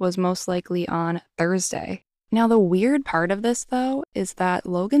happened was most likely on Thursday. Now, the weird part of this, though, is that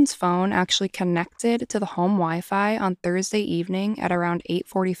Logan's phone actually connected to the home Wi-Fi on Thursday evening at around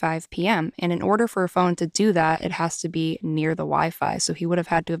 8:45 p.m. And in order for a phone to do that, it has to be near the Wi-Fi. So he would have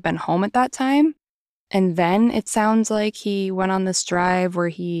had to have been home at that time. And then it sounds like he went on this drive where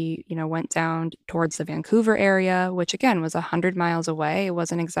he, went down towards the Vancouver area, which again was 100 miles away. It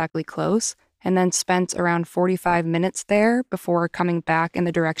wasn't exactly close. And then spent around 45 minutes there before coming back in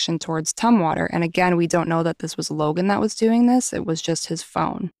the direction towards Tumwater. And again, we don't know that this was Logan that was doing this. It was just his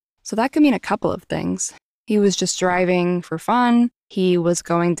phone. So that could mean a couple of things. He was just driving for fun. He was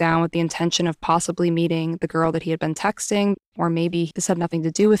going down with the intention of possibly meeting the girl that he had been texting, or maybe this had nothing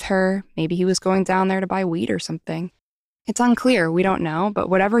to do with her. Maybe he was going down there to buy weed or something. It's unclear. We don't know. But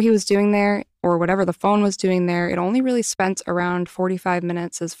whatever he was doing there, or whatever the phone was doing there, it only really spent around 45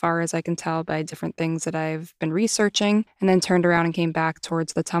 minutes as far as I can tell by different things that I've been researching, and then turned around and came back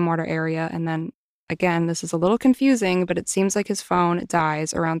towards the Tumwater area. And then, again, this is a little confusing, but it seems like his phone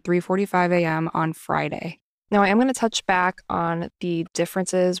dies around 3:45 a.m. on Friday. Now, I am going to touch back on the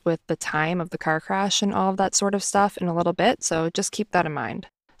differences with the time of the car crash and all of that sort of stuff in a little bit, so just keep that in mind.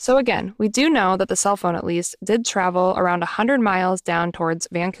 So again, we do know that the cell phone, at least, did travel around 100 miles down towards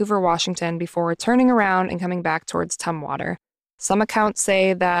Vancouver, Washington, before turning around and coming back towards Tumwater. Some accounts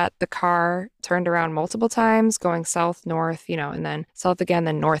say that the car turned around multiple times, going south, north, and then south again,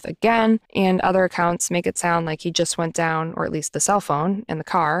 then north again. And other accounts make it sound like he just went down, or at least the cell phone in the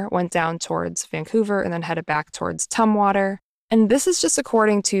car, went down towards Vancouver and then headed back towards Tumwater. And this is just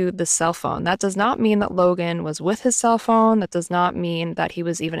according to the cell phone. That does not mean that Logan was with his cell phone. That does not mean that he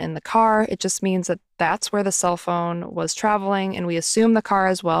was even in the car. It just means that that's where the cell phone was traveling, and we assume the car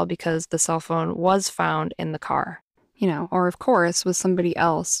as well because the cell phone was found in the car. Or of course, was somebody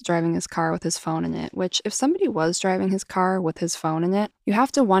else driving his car with his phone in it, which if somebody was driving his car with his phone in it, you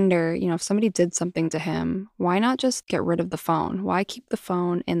have to wonder, if somebody did something to him, why not just get rid of the phone? Why keep the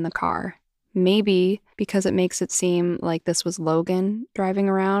phone in the car? Maybe because it makes it seem like this was Logan driving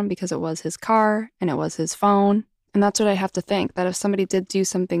around because it was his car and it was his phone. And that's what I have to think, that if somebody did do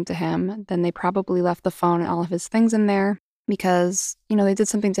something to him, then they probably left the phone and all of his things in there. Because, they did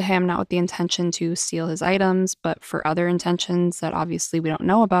something to him not with the intention to steal his items, but for other intentions that obviously we don't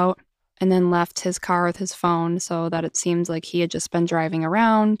know about, and then left his car with his phone so that it seems like he had just been driving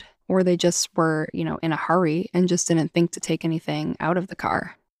around, or they just were, in a hurry and just didn't think to take anything out of the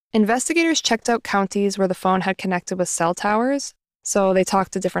car. Investigators checked out counties where the phone had connected with cell towers. So they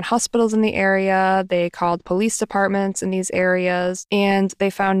talked to different hospitals in the area, they called police departments in these areas, and they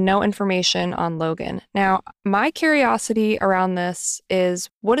found no information on Logan. Now, my curiosity around this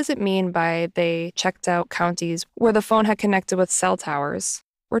is, what does it mean by they checked out counties where the phone had connected with cell towers?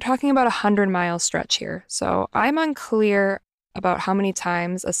 We're talking about a 100-mile stretch here, so I'm unclear about how many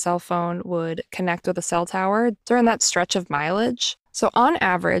times a cell phone would connect with a cell tower during that stretch of mileage. So on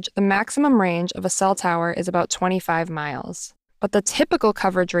average, the maximum range of a cell tower is about 25 miles. But the typical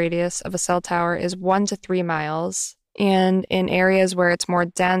coverage radius of a cell tower is 1 to 3 miles. And in areas where it's more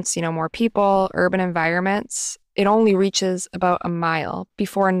dense, more people, urban environments, it only reaches about a mile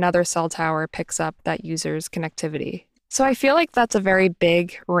before another cell tower picks up that user's connectivity. So I feel like that's a very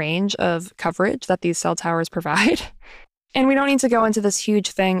big range of coverage that these cell towers provide. And we don't need to go into this huge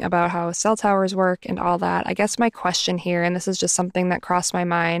thing about how cell towers work and all that. I guess my question here, and this is just something that crossed my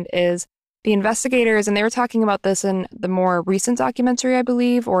mind, is the investigators, and they were talking about this in the more recent documentary, I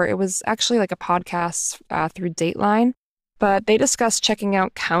believe, or it was actually like a podcast through Dateline, but they discussed checking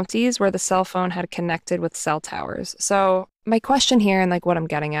out counties where the cell phone had connected with cell towers. So my question here, and like what I'm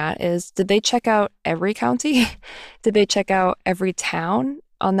getting at, is did they check out every county? Did they check out every town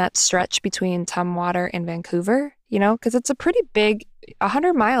on that stretch between Tumwater and Vancouver? Because it's a pretty big,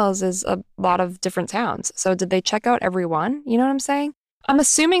 100 miles is a lot of different towns. So did they check out every one? You know what I'm saying? I'm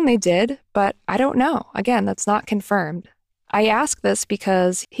assuming they did, but I don't know. Again, that's not confirmed. I ask this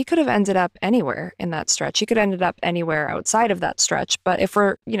because he could have ended up anywhere in that stretch. He could have ended up anywhere outside of that stretch. But if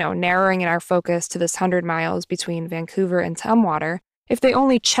we're, narrowing in our focus to this 100 miles between Vancouver and Tumwater, if they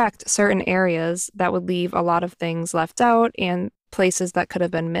only checked certain areas, that would leave a lot of things left out and places that could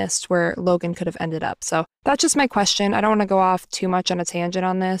have been missed where Logan could have ended up. So that's just my question. I don't want to go off too much on a tangent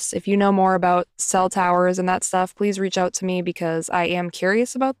on this. If you know more about cell towers and that stuff, please reach out to me because I am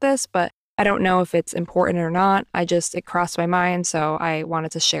curious about this, but I don't know if it's important or not. It crossed my mind, so I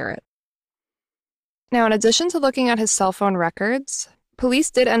wanted to share it. Now, in addition to looking at his cell phone records,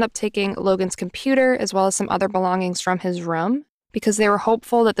 police did end up taking Logan's computer as well as some other belongings from his room because they were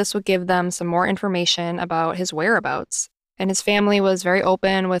hopeful that this would give them some more information about his whereabouts. And his family was very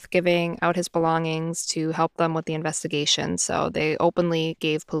open with giving out his belongings to help them with the investigation. So they openly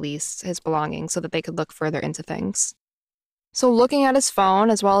gave police his belongings so that they could look further into things. So looking at his phone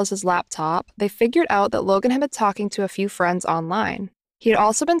as well as his laptop, they figured out that Logan had been talking to a few friends online. He had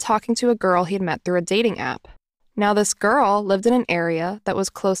also been talking to a girl he had met through a dating app. Now, this girl lived in an area that was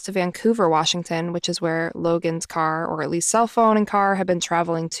close to Vancouver, Washington, which is where Logan's car, or at least cell phone and car, had been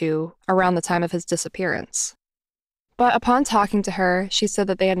traveling to around the time of his disappearance. But upon talking to her, she said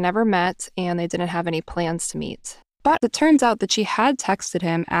that they had never met and they didn't have any plans to meet. But it turns out that she had texted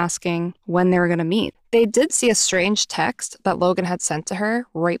him asking when they were going to meet. They did see a strange text that Logan had sent to her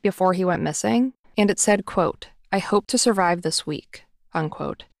right before he went missing, and it said, quote, "I hope to survive this week,"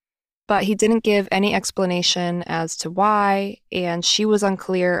 unquote. But he didn't give any explanation as to why, and she was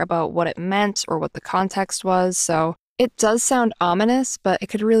unclear about what it meant or what the context was, so it does sound ominous, but it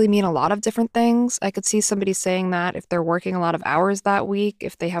could really mean a lot of different things. I could see somebody saying that if they're working a lot of hours that week,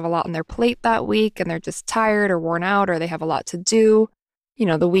 if they have a lot on their plate that week and they're just tired or worn out or they have a lot to do. You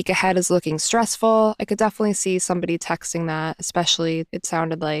know, the week ahead is looking stressful. I could definitely see somebody texting that, especially it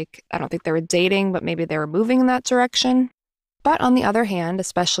sounded like, I don't think they were dating, but maybe they were moving in that direction. But on the other hand,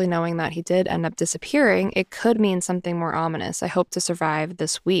 especially knowing that he did end up disappearing, it could mean something more ominous. I hope to survive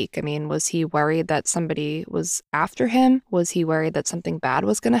this week. I mean, was he worried that somebody was after him? Was he worried that something bad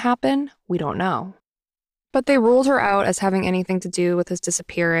was going to happen? We don't know. But they ruled her out as having anything to do with his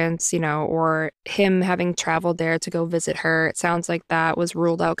disappearance, or him having traveled there to go visit her. It sounds like that was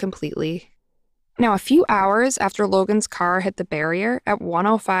ruled out completely. Now, a few hours after Logan's car hit the barrier at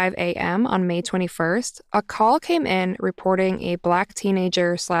 1:05 a.m. on May 21st, a call came in reporting a black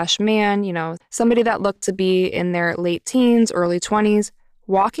teenager/man, somebody that looked to be in their late teens, early 20s,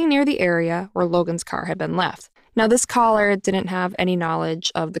 walking near the area where Logan's car had been left. Now, this caller didn't have any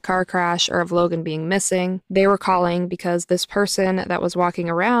knowledge of the car crash or of Logan being missing. They were calling because this person that was walking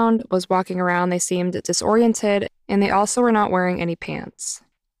around, they seemed disoriented, and they also were not wearing any pants.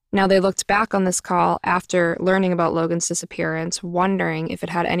 Now, they looked back on this call after learning about Logan's disappearance, wondering if it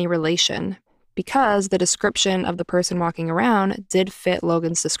had any relation, because the description of the person walking around did fit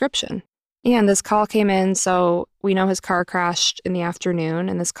Logan's description. And this call came in, so we know his car crashed in the afternoon,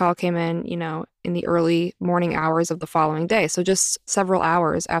 and this call came in, in the early morning hours of the following day, so just several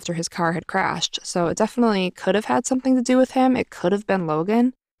hours after his car had crashed. So it definitely could have had something to do with him. It could have been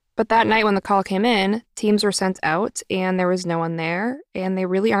Logan. But that night when the call came in, teams were sent out and there was no one there, and they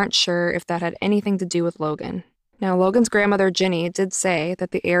really aren't sure if that had anything to do with Logan. Now, Logan's grandmother, Ginny, did say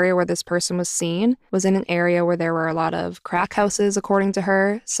that the area where this person was seen was in an area where there were a lot of crack houses, according to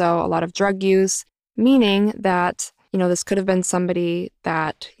her, so a lot of drug use, meaning that, this could have been somebody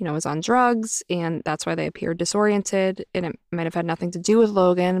that, was on drugs, and that's why they appeared disoriented, and it might have had nothing to do with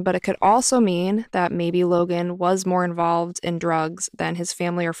Logan, but it could also mean that maybe Logan was more involved in drugs than his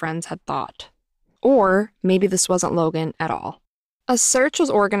family or friends had thought. Or maybe this wasn't Logan at all. A search was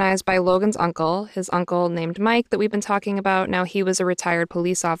organized by Logan's uncle, his uncle named Mike that we've been talking about. Now, he was a retired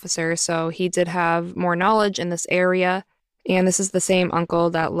police officer, so he did have more knowledge in this area, and this is the same uncle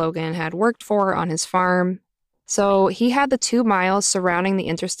that Logan had worked for on his farm. So he had the 2 miles surrounding the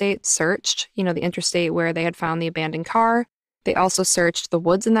interstate searched, the interstate where they had found the abandoned car. They also searched the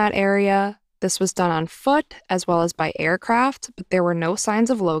woods in that area. This was done on foot as well as by aircraft, but there were no signs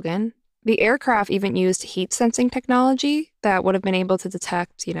of Logan. The aircraft even used heat sensing technology that would have been able to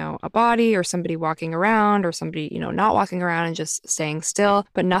detect, a body or somebody walking around or somebody, not walking around and just staying still,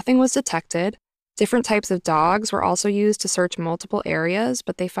 but nothing was detected. Different types of dogs were also used to search multiple areas,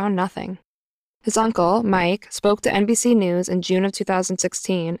 but they found nothing. His uncle, Mike, spoke to NBC News in June of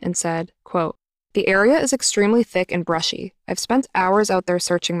 2016 and said, quote, "The area is extremely thick and brushy. I've spent hours out there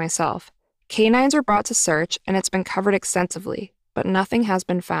searching myself. Canines were brought to search, and it's been covered extensively, but nothing has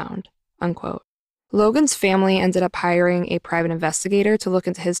been found," unquote. Logan's family ended up hiring a private investigator to look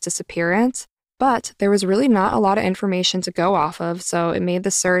into his disappearance, but there was really not a lot of information to go off of, so it made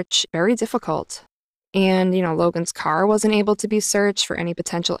the search very difficult. And, Logan's car wasn't able to be searched for any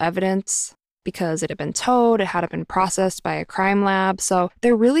potential evidence because it had been towed, it hadn't been processed by a crime lab, so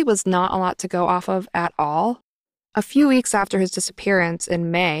there really was not a lot to go off of at all. A few weeks after his disappearance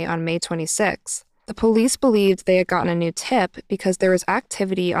in May, on May 26, the police believed they had gotten a new tip because there was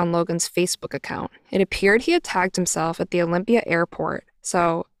activity on Logan's Facebook account. It appeared he had tagged himself at the Olympia airport,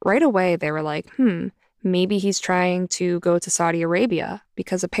 so right away they were like, maybe he's trying to go to Saudi Arabia,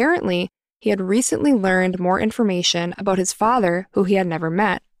 because apparently he had recently learned more information about his father, who he had never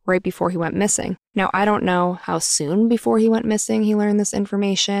met, right before he went missing. Now, I don't know how soon before he went missing he learned this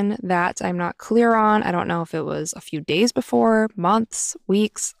information. That I'm not clear on. I don't know if it was a few days before, months,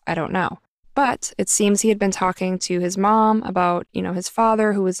 weeks, I don't know. But it seems he had been talking to his mom about, his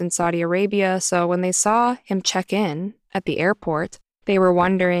father who was in Saudi Arabia. So when they saw him check in at the airport, they were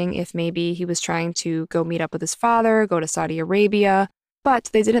wondering if maybe he was trying to go meet up with his father, go to Saudi Arabia.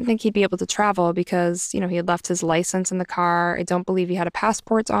 But they didn't think he'd be able to travel because, he had left his license in the car. I don't believe he had a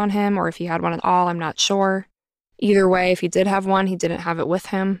passport on him, or if he had one at all, I'm not sure. Either way, if he did have one, he didn't have it with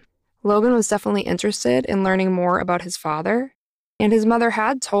him. Logan was definitely interested in learning more about his father, and his mother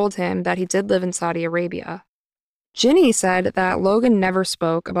had told him that he did live in Saudi Arabia. Ginny said that Logan never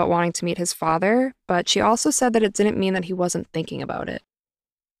spoke about wanting to meet his father, but she also said that it didn't mean that he wasn't thinking about it.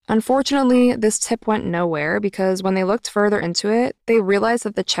 Unfortunately, this tip went nowhere because when they looked further into it, they realized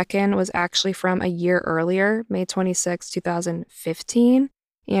that the check-in was actually from a year earlier, May 26, 2015,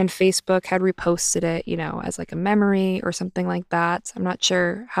 and Facebook had reposted it, as like a memory or something like that. I'm not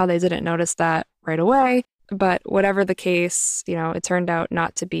sure how they didn't notice that right away, but whatever the case, it turned out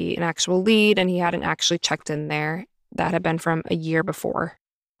not to be an actual lead, and he hadn't actually checked in there. That had been from a year before.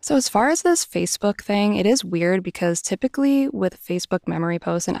 So as far as this Facebook thing, it is weird because typically with Facebook memory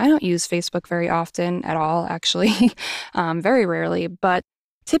posts, and I don't use Facebook very often at all, actually, very rarely, but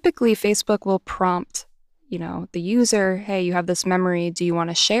typically Facebook will prompt, the user, hey, you have this memory, do you want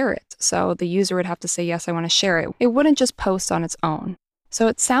to share it? So the user would have to say, yes, I want to share it. It wouldn't just post on its own. So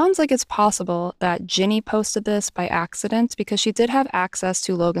it sounds like it's possible that Ginny posted this by accident because she did have access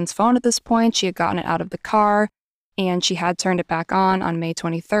to Logan's phone at this point. She had gotten it out of the car, and she had turned it back on May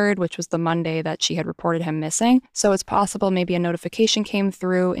 23rd, which was the Monday that she had reported him missing. So it's possible maybe a notification came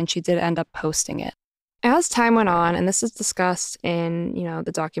through and she did end up posting it. As time went on, and this is discussed in,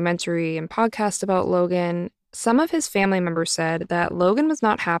 the documentary and podcast about Logan, some of his family members said that Logan was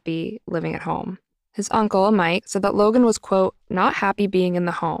not happy living at home. His uncle, Mike, said that Logan was, quote, not happy being in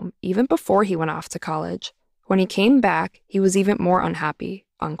the home, even before he went off to college. When he came back, he was even more unhappy,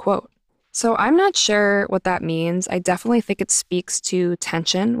 unquote. So I'm not sure what that means. I definitely think it speaks to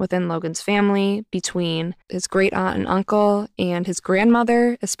tension within Logan's family between his great aunt and uncle and his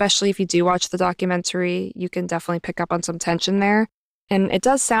grandmother, especially if you do watch the documentary, you can definitely pick up on some tension there. And it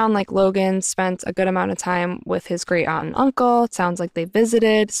does sound like Logan spent a good amount of time with his great aunt and uncle. It sounds like they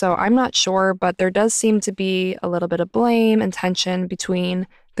visited, so I'm not sure, but there does seem to be a little bit of blame and tension between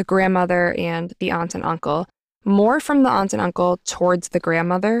the grandmother and the aunt and uncle. More from the aunt and uncle towards the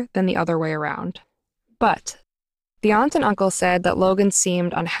grandmother than the other way around. But the aunt and uncle said that Logan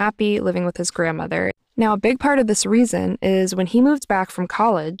seemed unhappy living with his grandmother. Now, a big part of this reason is when he moved back from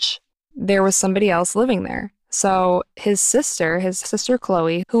college, there was somebody else living there. So his sister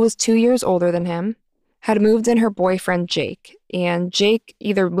Chloe, who was 2 years older than him, had moved in her boyfriend Jake, and Jake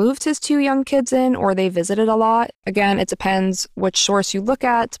either moved his two young kids in or they visited a lot. Again, it depends which source you look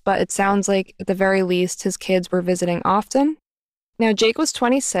at, but it sounds like at the very least his kids were visiting often. Now, Jake was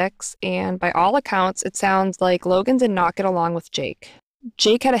 26, and by all accounts, it sounds like Logan did not get along with Jake.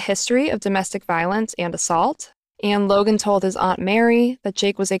 Jake had a history of domestic violence and assault, and Logan told his Aunt Mary that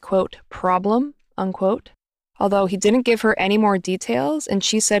Jake was a, quote, problem, unquote. Although he didn't give her any more details, and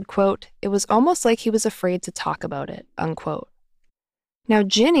she said, quote, it was almost like he was afraid to talk about it, unquote. Now,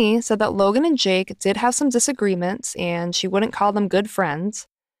 Ginny said that Logan and Jake did have some disagreements, and she wouldn't call them good friends,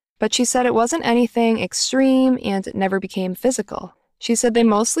 but she said it wasn't anything extreme and it never became physical. She said they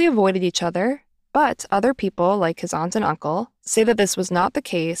mostly avoided each other, but other people, like his aunt and uncle, say that this was not the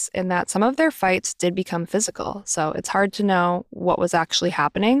case and that some of their fights did become physical, so it's hard to know what was actually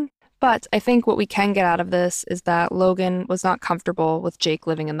happening. But I think what we can get out of this is that Logan was not comfortable with Jake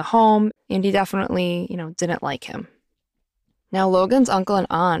living in the home, and he definitely, didn't like him. Now, Logan's uncle and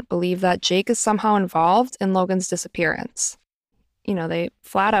aunt believe that Jake is somehow involved in Logan's disappearance. They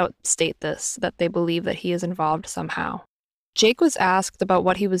flat out state this, that they believe that he is involved somehow. Jake was asked about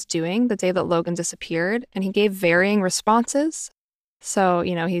what he was doing the day that Logan disappeared, and he gave varying responses. So,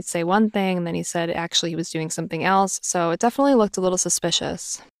 he'd say one thing, and then he said actually he was doing something else, so it definitely looked a little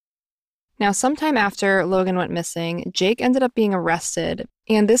suspicious. Now, sometime after Logan went missing, Jake ended up being arrested,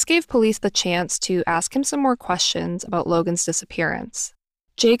 and this gave police the chance to ask him some more questions about Logan's disappearance.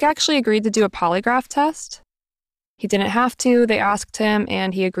 Jake actually agreed to do a polygraph test. He didn't have to, they asked him,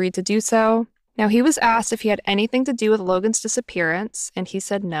 and he agreed to do so. Now, he was asked if he had anything to do with Logan's disappearance, and he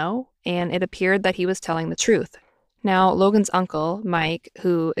said no, and it appeared that he was telling the truth. Now, Logan's uncle, Mike,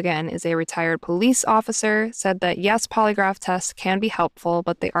 who, again, is a retired police officer, said that yes, polygraph tests can be helpful,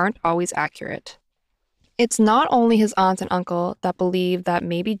 but they aren't always accurate. It's not only his aunt and uncle that believe that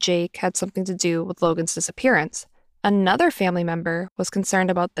maybe Jake had something to do with Logan's disappearance. Another family member was concerned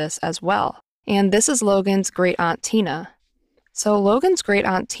about this as well, and this is Logan's great-aunt Tina. So Logan's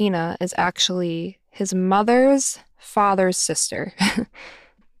great-aunt Tina is actually his mother's father's sister.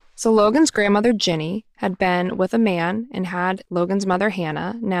 So Logan's grandmother, Ginny, had been with a man and had Logan's mother,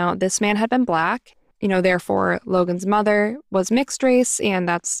 Hannah. Now, this man had been black, therefore Logan's mother was mixed race, and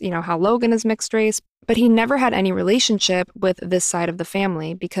that's, how Logan is mixed race. But he never had any relationship with this side of the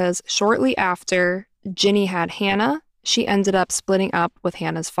family because shortly after Ginny had Hannah, she ended up splitting up with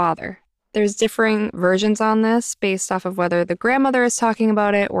Hannah's father. There's differing versions on this based off of whether the grandmother is talking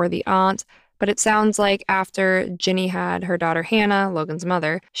about it or the aunt, but it sounds like after Ginny had her daughter Hannah, Logan's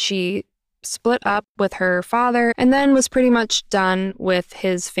mother, she split up with her father and then was pretty much done with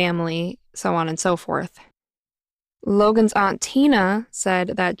his family, so on and so forth. Logan's aunt Tina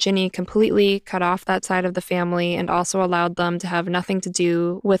said that Ginny completely cut off that side of the family and also allowed them to have nothing to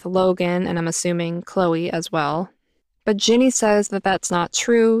do with Logan, and I'm assuming Chloe as well. But Ginny says that that's not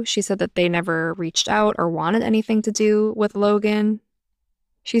true. She said that they never reached out or wanted anything to do with Logan.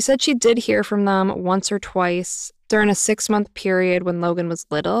 She said she did hear from them once or twice during a 6-month period when Logan was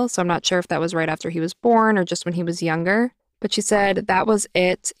little, so I'm not sure if that was right after he was born or just when he was younger. But she said that was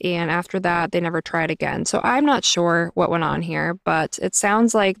it, and after that, they never tried again. So I'm not sure what went on here, but it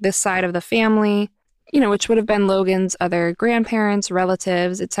sounds like this side of the family, which would have been Logan's other grandparents,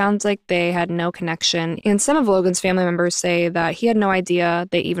 relatives, it sounds like they had no connection. And some of Logan's family members say that he had no idea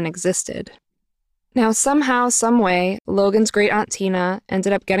they even existed. Now, somehow, some way, Logan's great aunt Tina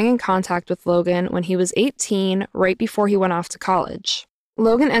ended up getting in contact with Logan when he was 18, right before he went off to college.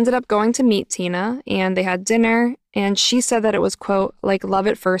 Logan ended up going to meet Tina, and they had dinner, and she said that it was, quote, like love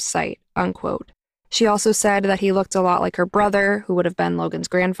at first sight, unquote. She also said that he looked a lot like her brother, who would have been Logan's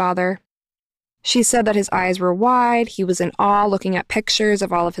grandfather. She said that his eyes were wide, he was in awe looking at pictures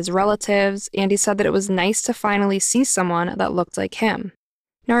of all of his relatives, and he said that it was nice to finally see someone that looked like him.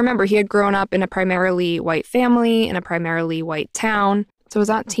 Now remember, he had grown up in a primarily white family, in a primarily white town, so his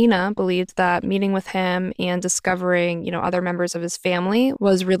aunt Tina believed that meeting with him and discovering, other members of his family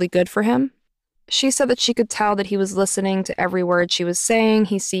was really good for him. She said that she could tell that he was listening to every word she was saying.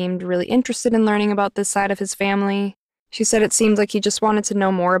 He seemed really interested in learning about this side of his family. She said it seemed like he just wanted to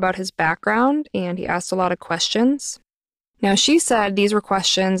know more about his background, and he asked a lot of questions. Now, she said these were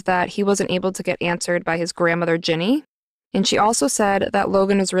questions that he wasn't able to get answered by his grandmother, Ginny. And she also said that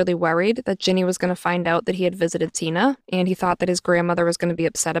Logan was really worried that Ginny was going to find out that he had visited Tina, and he thought that his grandmother was going to be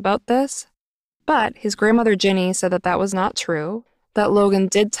upset about this. But his grandmother, Ginny, said that that was not true, that Logan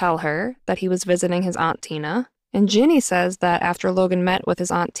did tell her that he was visiting his aunt Tina. And Ginny says that after Logan met with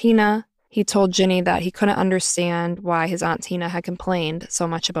his aunt Tina, he told Ginny that he couldn't understand why his aunt Tina had complained so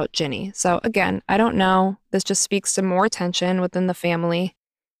much about Ginny. So again, I don't know. This just speaks to more tension within the family.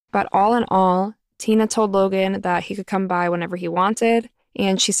 But all in all, Tina told Logan that he could come by whenever he wanted,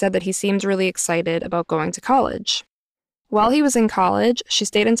 and she said that he seemed really excited about going to college. While he was in college, she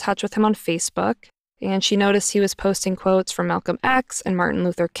stayed in touch with him on Facebook, and she noticed he was posting quotes from Malcolm X and Martin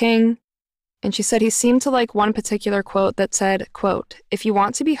Luther King. And she said he seemed to like one particular quote that said, quote, "If you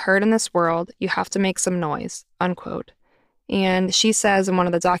want to be heard in this world, you have to make some noise," unquote. And she says in one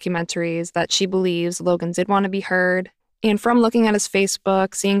of the documentaries that she believes Logan did want to be heard. And from looking at his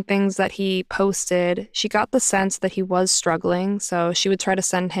Facebook, seeing things that he posted, she got the sense that he was struggling, so she would try to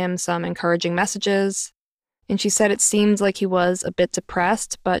send him some encouraging messages. And she said it seemed like he was a bit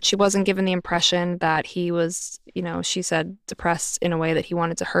depressed, but she wasn't given the impression that he was, she said depressed in a way that he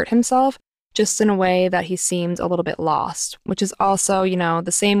wanted to hurt himself, just in a way that he seemed a little bit lost, which is also,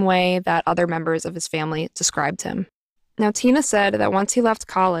 the same way that other members of his family described him. Now, Tina said that once he left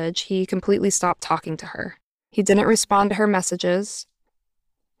college, he completely stopped talking to her. He didn't respond to her messages.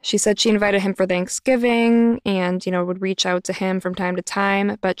 She said she invited him for Thanksgiving and, would reach out to him from time to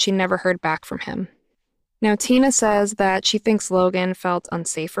time, but she never heard back from him. Now, Tina says that she thinks Logan felt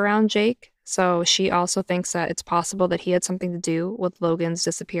unsafe around Jake, so she also thinks that it's possible that he had something to do with Logan's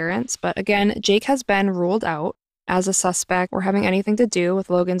disappearance. But again, Jake has been ruled out as a suspect or having anything to do with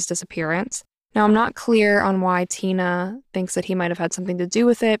Logan's disappearance. Now, I'm not clear on why Tina thinks that he might have had something to do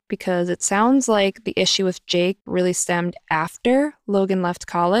with it, because it sounds like the issue with Jake really stemmed after Logan left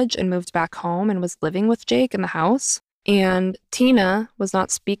college and moved back home and was living with Jake in the house. And Tina was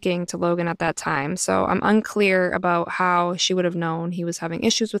not speaking to Logan at that time, so I'm unclear about how she would have known he was having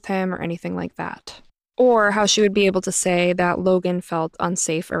issues with him or anything like that. Or how she would be able to say that Logan felt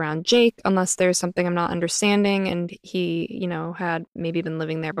unsafe around Jake, unless there's something I'm not understanding and he, had maybe been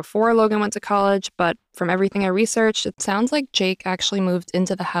living there before Logan went to college. But from everything I researched, it sounds like Jake actually moved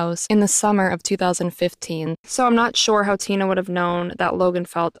into the house in the summer of 2015. So I'm not sure how Tina would have known that Logan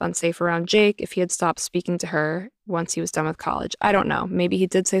felt unsafe around Jake if he had stopped speaking to her once he was done with college. I don't know. Maybe he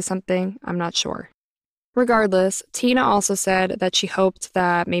did say something. I'm not sure. Regardless, Tina also said that she hoped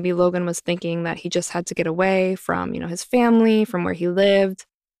that maybe Logan was thinking that he just had to get away from, his family, from where he lived,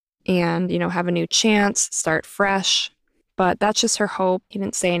 and, have a new chance, start fresh. But that's just her hope. He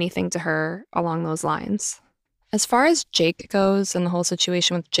didn't say anything to her along those lines. As far as Jake goes and the whole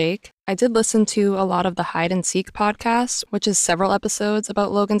situation with Jake, I did listen to a lot of the Hide and Seek podcast, which is several episodes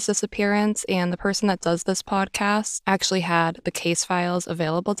about Logan's disappearance, and the person that does this podcast actually had the case files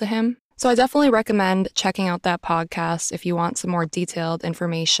available to him. So I definitely recommend checking out that podcast if you want some more detailed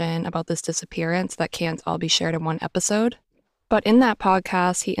information about this disappearance that can't all be shared in one episode. But in that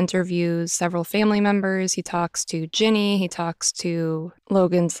podcast, he interviews several family members. He talks to Ginny, he talks to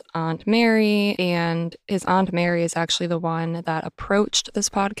Logan's Aunt Mary, and his Aunt Mary is actually the one that approached this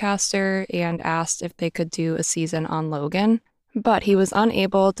podcaster and asked if they could do a season on Logan. But he was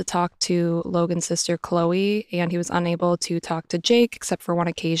unable to talk to Logan's sister Chloe, and he was unable to talk to Jake, except for one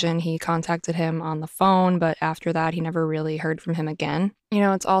occasion. He contacted him on the phone, but after that, he never really heard from him again.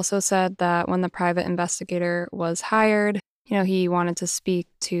 It's also said that when the private investigator was hired, he wanted to speak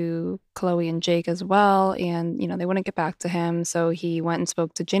to Chloe and Jake as well, and, they wouldn't get back to him. So he went and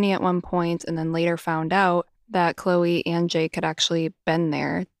spoke to Ginny at one point, and then later found out that Chloe and Jake had actually been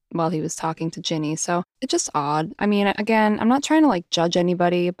there while he was talking to Ginny. So it's just odd. I mean, again, I'm not trying to judge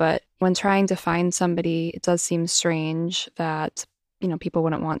anybody, but when trying to find somebody, it does seem strange that, people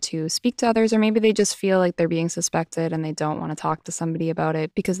wouldn't want to speak to others, or maybe they just feel like they're being suspected and they don't want to talk to somebody about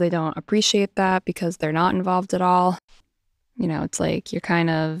it because they don't appreciate that, because they're not involved at all. It's like you're kind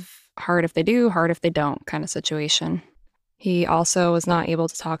of hard if they do, hard if they don't kind of situation. He also was not able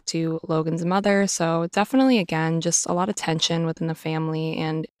to talk to Logan's mother, so definitely, again, just a lot of tension within the family,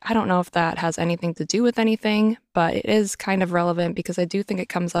 and I don't know if that has anything to do with anything, but it is kind of relevant because I do think it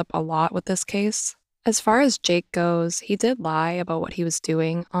comes up a lot with this case. As far as Jake goes, he did lie about what he was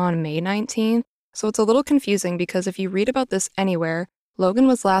doing on May 19th, so it's a little confusing because if you read about this anywhere, Logan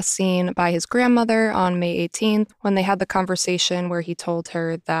was last seen by his grandmother on May 18th when they had the conversation where he told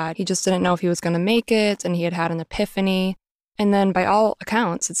her that he just didn't know if he was going to make it and he had had an epiphany. And then by all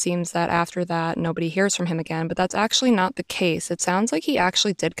accounts, it seems that after that, nobody hears from him again, but that's actually not the case. It sounds like he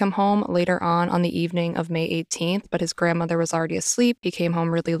actually did come home later on the evening of May 18th, but his grandmother was already asleep. He came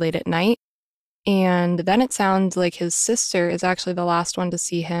home really late at night. And then it sounds like his sister is actually the last one to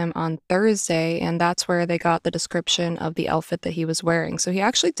see him on Thursday, and that's where they got the description of the outfit that he was wearing. So he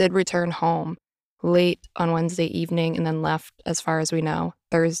actually did return home late on Wednesday evening and then left, as far as we know,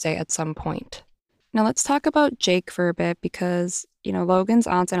 Thursday at some point. Now let's talk about Jake for a bit because, Logan's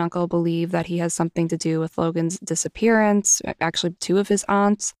aunt and uncle believe that he has something to do with Logan's disappearance, actually two of his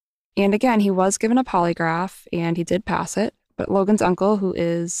aunts. And again, he was given a polygraph and he did pass it. But Logan's uncle, who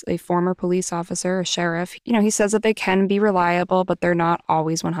is a former police officer, a sheriff, he says that they can be reliable, but they're not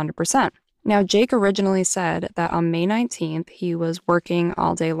always 100%. Now, Jake originally said that on May 19th, he was working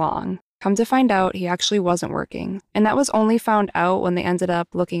all day long. Come to find out, he actually wasn't working. And that was only found out when they ended up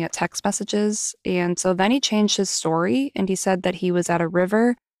looking at text messages. And so then he changed his story, and he said that he was at a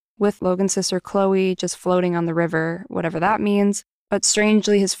river with Logan's sister Chloe, just floating on the river, whatever that means. But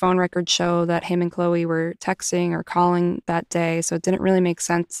strangely, his phone records show that him and Chloe were texting or calling that day, so it didn't really make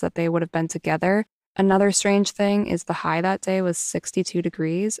sense that they would have been together. Another strange thing is the high that day was 62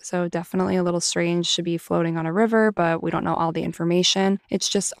 degrees, so definitely a little strange to be floating on a river, but we don't know all the information. It's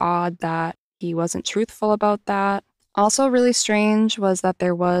just odd that he wasn't truthful about that. Also really strange was that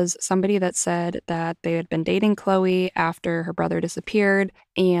there was somebody that said that they had been dating Chloe after her brother disappeared,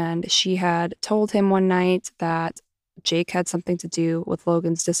 and she had told him one night that Jake had something to do with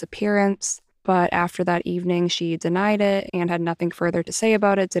Logan's disappearance, but after that evening, she denied it and had nothing further to say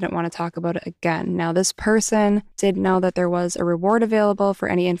about it, didn't want to talk about it again. Now, this person did know that there was a reward available for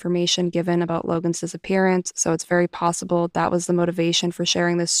any information given about Logan's disappearance, so it's very possible that was the motivation for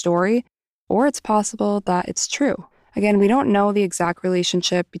sharing this story, or it's possible that it's true. Again, we don't know the exact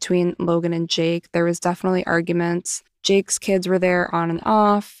relationship between Logan and Jake. There was definitely arguments. Jake's kids were there on and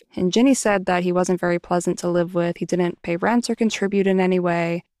off, and Ginny said that he wasn't very pleasant to live with. He didn't pay rent or contribute in any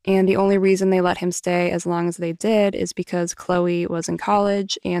way, and the only reason they let him stay as long as they did is because Chloe was in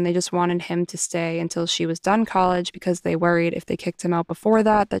college, and they just wanted him to stay until she was done college because they worried if they kicked him out before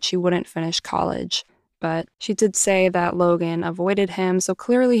that she wouldn't finish college. But she did say that Logan avoided him, so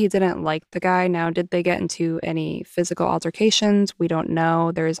clearly he didn't like the guy. Now, did they get into any physical altercations? We don't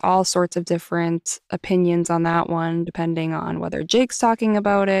know. There's all sorts of different opinions on that one, depending on whether Jake's talking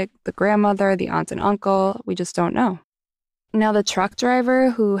about it, the grandmother, the aunt and uncle. We just don't know. Now, the truck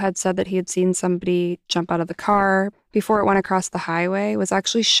driver who had said that he had seen somebody jump out of the car before it went across the highway was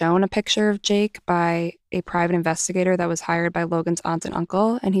actually shown a picture of Jake by a private investigator that was hired by Logan's aunt and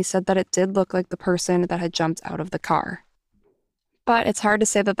uncle, and he said that it did look like the person that had jumped out of the car. But it's hard to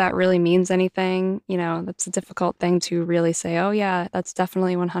say that that really means anything. That's a difficult thing to really say, oh yeah, that's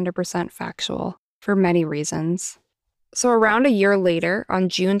definitely 100% factual for many reasons. So around a year later, on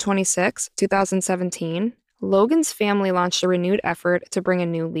June 26, 2017, Logan's family launched a renewed effort to bring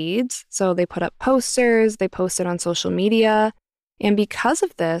in new leads. So they put up posters, they posted on social media, And because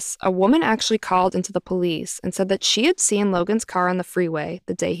of this, a woman actually called into the police and said that she had seen Logan's car on the freeway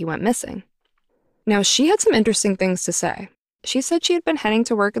the day he went missing. Now, she had some interesting things to say. She said she had been heading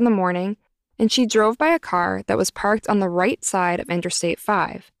to work in the morning, and she drove by a car that was parked on the right side of Interstate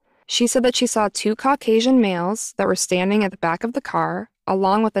 5. She said that she saw two Caucasian males that were standing at the back of the car,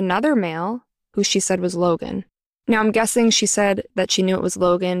 along with another male who she said was Logan. Now, I'm guessing she said that she knew it was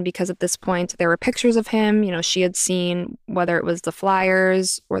Logan because at this point there were pictures of him. She had seen, whether it was the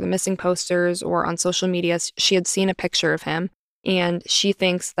flyers or the missing posters or on social media, she had seen a picture of him. And she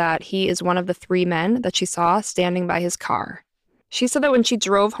thinks that he is one of the three men that she saw standing by his car. She said that when she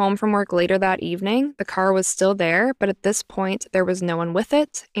drove home from work later that evening, the car was still there, but at this point there was no one with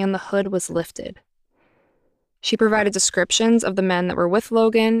it, and the hood was lifted. She provided descriptions of the men that were with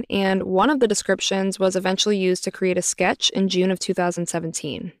Logan, and one of the descriptions was eventually used to create a sketch in June of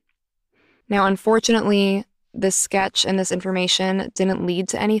 2017. Now, unfortunately, this sketch and this information didn't lead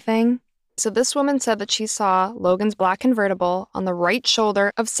to anything. So this woman said that she saw Logan's black convertible on the right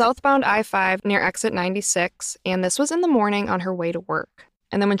shoulder of southbound I-5 near exit 96, and this was in the morning on her way to work.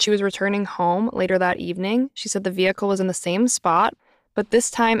 And then when she was returning home later that evening, she said the vehicle was in the same spot, but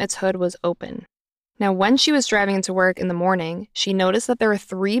this time its hood was open. Now, when she was driving into work in the morning, she noticed that there were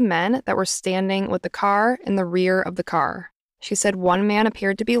three men that were standing with the car in the rear of the car. She said one man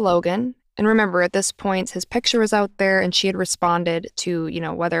appeared to be Logan. And remember, at this point, his picture was out there and she had responded to,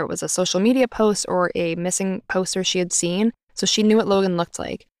 whether it was a social media post or a missing poster she had seen. So she knew what Logan looked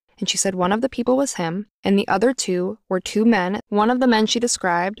like. And she said one of the people was him and the other two were two men. One of the men she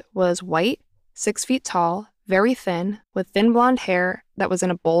described was white, 6 feet tall, very thin, with thin blonde hair that was in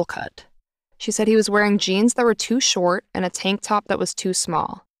a bowl cut. She said he was wearing jeans that were too short and a tank top that was too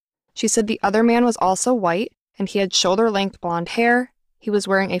small. She said the other man was also white and he had shoulder-length blonde hair. He was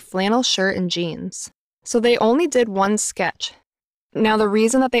wearing a flannel shirt and jeans. So they only did one sketch. Now, the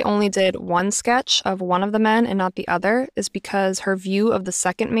reason that they only did one sketch of one of the men and not the other is because her view of the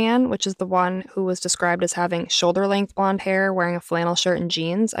second man, which is the one who was described as having shoulder-length blonde hair, wearing a flannel shirt and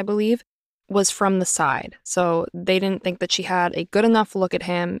jeans, I believe, was from the side. So they didn't think that she had a good enough look at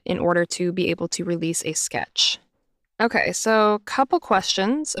him in order to be able to release a sketch. Okay, so a couple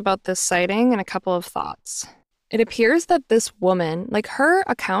questions about this sighting and a couple of thoughts. It appears that this woman, her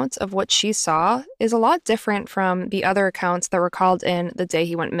account of what she saw, is a lot different from the other accounts that were called in the day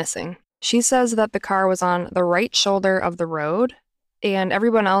he went missing. She says that the car was on the right shoulder of the road, and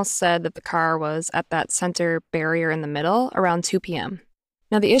everyone else said that the car was at that center barrier in the middle around 2 p.m.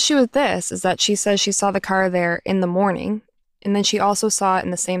 Now, the issue with this is that she says she saw the car there in the morning, and then she also saw it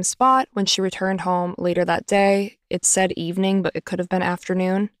in the same spot when she returned home later that day. It said evening, but it could have been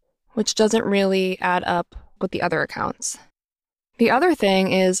afternoon, which doesn't really add up with the other accounts. The other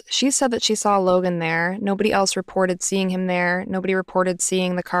thing is she said that she saw Logan there. Nobody else reported seeing him there. Nobody reported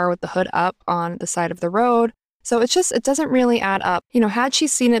seeing the car with the hood up on the side of the road. So it doesn't really add up. Had she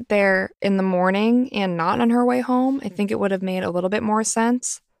seen it there in the morning and not on her way home, I think it would have made a little bit more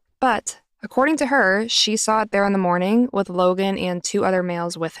sense. But according to her, she saw it there in the morning with Logan and two other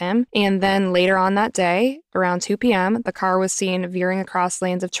males with him. And then later on that day, around 2 p.m., the car was seen veering across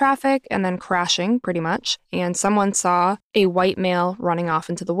lanes of traffic and then crashing, pretty much. And someone saw a white male running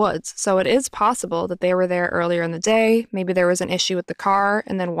off into the woods. So it is possible that they were there earlier in the day. Maybe there was an issue with the car,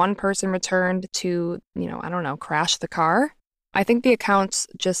 and then one person returned to, crash the car. I think the accounts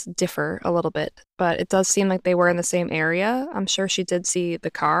just differ a little bit, but it does seem like they were in the same area. I'm sure she did see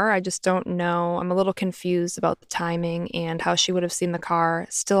the car. I just don't know. I'm a little confused about the timing and how she would have seen the car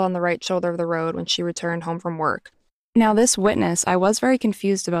still on the right shoulder of the road when she returned home from work. Now, this witness, I was very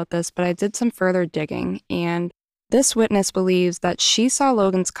confused about this, but I did some further digging, and this witness believes that she saw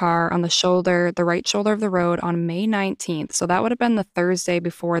Logan's car on the right shoulder of the road on May 19th. So that would have been the Thursday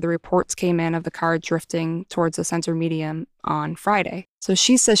before the reports came in of the car drifting towards the center median on Friday. So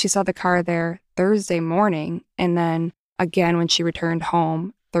she says she saw the car there Thursday morning and then again when she returned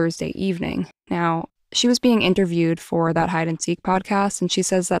home Thursday evening. Now, she was being interviewed for that Hide and Seek podcast, and she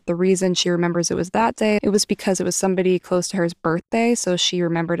says that the reason she remembers it was that day, it was because it was somebody close to her's birthday. So she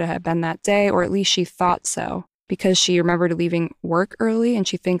remembered it had been that day, or at least she thought so, because she remembered leaving work early and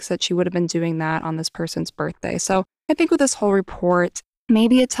she thinks that she would have been doing that on this person's birthday. So I think with this whole report,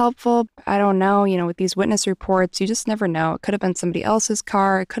 maybe it's helpful. I don't know. With these witness reports, you just never know. It could have been somebody else's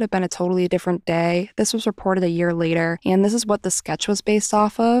car. It could have been a totally different day. This was reported a year later, and this is what the sketch was based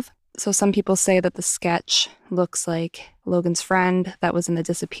off of. So some people say that the sketch looks like Logan's friend that was in the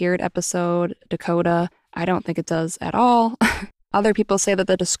disappeared episode, Dakota. I don't think it does at all. Other people say that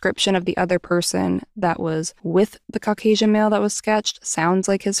the description of the other person that was with the Caucasian male that was sketched sounds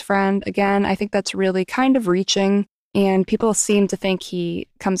like his friend. Again, I think that's really kind of reaching. And people seem to think he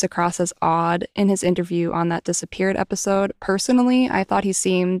comes across as odd in his interview on that disappeared episode. Personally, I thought he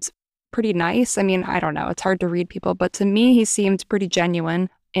seemed pretty nice. I mean, I don't know. It's hard to read people, but to me, he seemed pretty genuine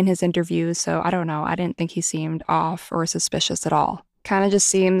in his interviews. So I don't know. I didn't think he seemed off or suspicious at all. Kind of just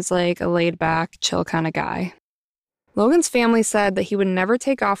seems like a laid back, chill kind of guy. Logan's family said that he would never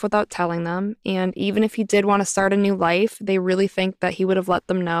take off without telling them, and even if he did want to start a new life, they really think that he would have let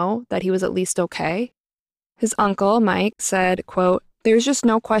them know that he was at least okay. His uncle, Mike, said, quote, "There's just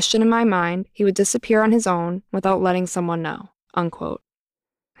no question in my mind he would disappear on his own without letting someone know," unquote.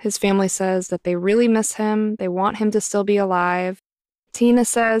 His family says that they really miss him, they want him to still be alive. Tina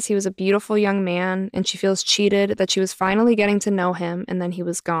says he was a beautiful young man, and she feels cheated that she was finally getting to know him and then he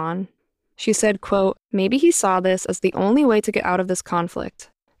was gone. She said, quote, "Maybe he saw this as the only way to get out of this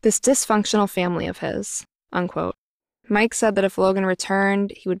conflict, this dysfunctional family of his," unquote. Mike said that if Logan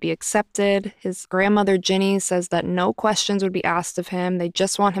returned, he would be accepted. His grandmother, Ginny, says that no questions would be asked of him. They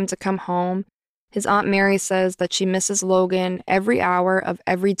just want him to come home. His Aunt Mary says that she misses Logan every hour of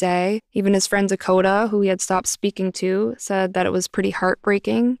every day. Even his friend Dakota, who he had stopped speaking to, said that it was pretty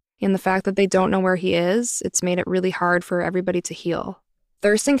heartbreaking. And the fact that they don't know where he is, it's made it really hard for everybody to heal.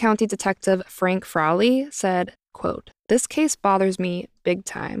 Thurston County Detective Frank Frowley said, quote, "This case bothers me big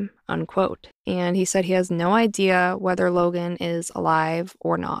time," unquote. And he said he has no idea whether Logan is alive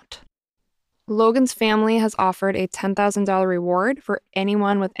or not. Logan's family has offered a $10,000 reward for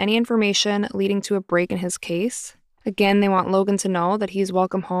anyone with any information leading to a break in his case. Again, they want Logan to know that he's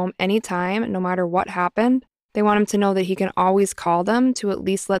welcome home anytime, no matter what happened. They want him to know that he can always call them to at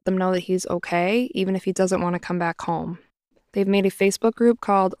least let them know that he's okay, even if he doesn't want to come back home. They've made a Facebook group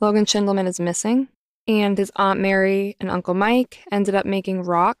called Logan Schiendelman is Missing, and his Aunt Mary and Uncle Mike ended up making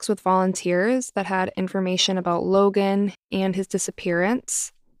rocks with volunteers that had information about Logan and his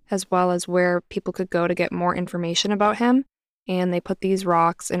disappearance, as well as where people could go to get more information about him. And they put these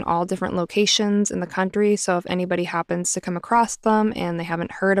rocks in all different locations in the country, so if anybody happens to come across them and they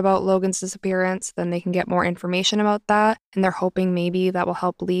haven't heard about Logan's disappearance, then they can get more information about that, and they're hoping maybe that will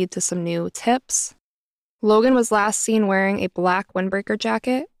help lead to some new tips. Logan was last seen wearing a black windbreaker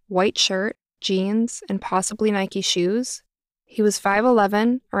jacket, white shirt, jeans, and possibly Nike shoes. He was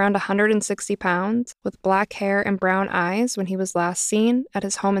 5'11", around 160 pounds, with black hair and brown eyes when he was last seen at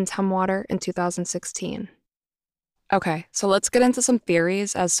his home in Tumwater in 2016. Okay, so let's get into some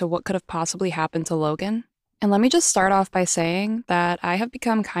theories as to what could have possibly happened to Logan. And let me just start off by saying that I have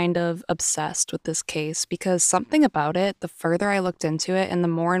become kind of obsessed with this case because something about it, the further I looked into it and the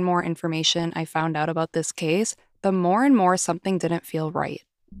more and more information I found out about this case, the more and more something didn't feel right.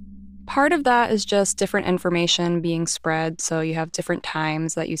 Part of that is just different information being spread, so you have different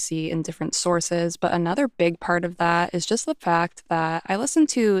times that you see in different sources, but another big part of that is just the fact that I listened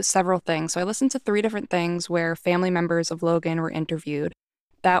to several things. So I listened to 3 different things where family members of Logan were interviewed.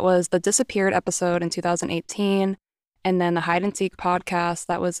 That was the Disappeared episode in 2018, and then the Hide and Seek podcast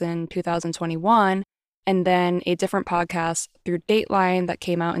that was in 2021, and then a different podcast through Dateline that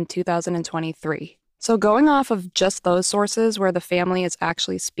came out in 2023. So going off of just those sources where the family is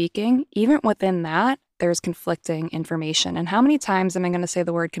actually speaking, even within that, there's conflicting information. And how many times am I going to say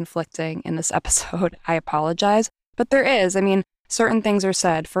the word conflicting in this episode? I apologize. But there is. I mean, certain things are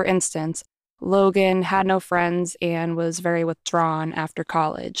said. For instance, Logan had no friends and was very withdrawn after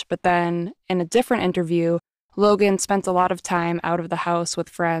college. But then in a different interview, Logan spent a lot of time out of the house with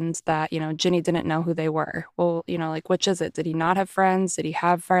friends that, Ginny didn't know who they were. Well, which is it? Did he not have friends? Did he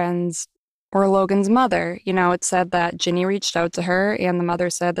have friends? Or Logan's mother, it said that Ginny reached out to her and the mother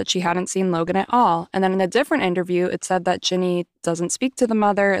said that she hadn't seen Logan at all. And then in a different interview, it said that Ginny doesn't speak to the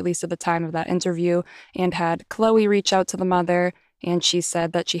mother, at least at the time of that interview, and had Chloe reach out to the mother, and she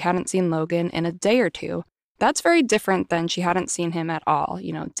said that she hadn't seen Logan in a day or two. That's very different than she hadn't seen him at all.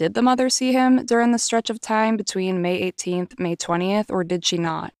 Did the mother see him during the stretch of time between May 18th, May 20th, or did she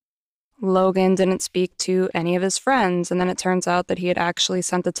not? Logan didn't speak to any of his friends, and then it turns out that he had actually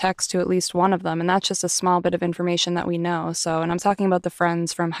sent a text to at least one of them, and that's just a small bit of information that we know. So, and I'm talking about the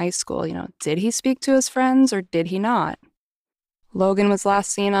friends from high school, did he speak to his friends or did he not? Logan was last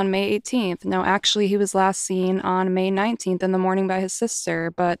seen on May 18th. No, actually, he was last seen on May 19th in the morning by his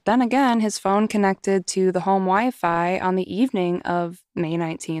sister, but then again, his phone connected to the home Wi-Fi on the evening of May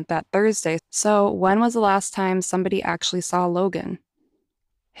 19th, that Thursday. So when was the last time somebody actually saw Logan?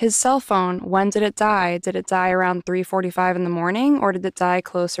 His cell phone, when did it die? Did it die around 3:45 in the morning, or did it die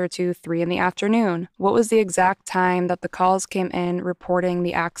closer to 3 in the afternoon? What was the exact time that the calls came in reporting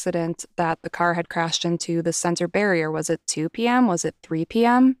the accident that the car had crashed into the center barrier? Was it 2 p.m.? Was it 3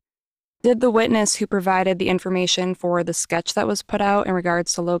 p.m.? Did the witness who provided the information for the sketch that was put out in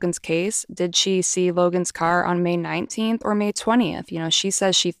regards to Logan's case, did she see Logan's car on May 19th or May 20th? She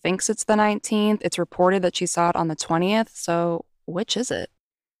says she thinks it's the 19th. It's reported that she saw it on the 20th. So which is it?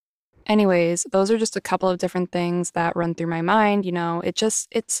 Anyways, those are just a couple of different things that run through my mind.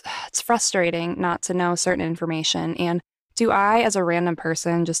 It's frustrating not to know certain information. And do I, as a random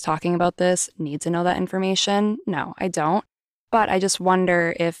person just talking about this, need to know that information? No, I don't. But I just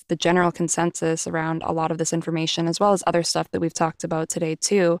wonder if the general consensus around a lot of this information, as well as other stuff that we've talked about today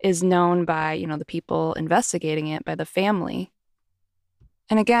too, is known by, the people investigating it, by the family.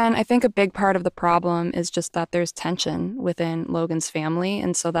 And again, I think a big part of the problem is just that there's tension within Logan's family.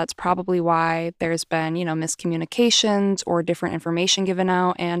 And so that's probably why there's been, miscommunications or different information given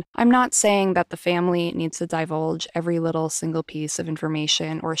out. And I'm not saying that the family needs to divulge every little single piece of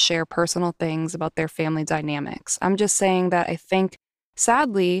information or share personal things about their family dynamics. I'm just saying that I think,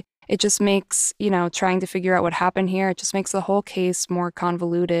 sadly, it just makes, trying to figure out what happened here, it just makes the whole case more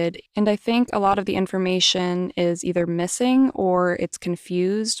convoluted. And I think a lot of the information is either missing or it's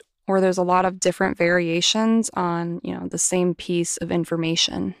confused, or there's a lot of different variations on, the same piece of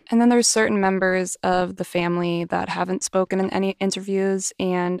information. And then there's certain members of the family that haven't spoken in any interviews,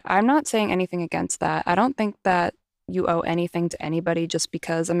 and I'm not saying anything against that. I don't think that you owe anything to anybody just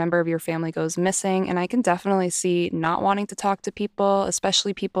because a member of your family goes missing. And I can definitely see not wanting to talk to people,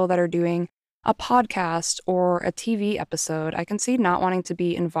 especially people that are doing a podcast or a TV episode. I can see not wanting to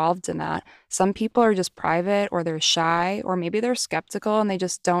be involved in that. Some people are just private, or they're shy, or maybe they're skeptical and they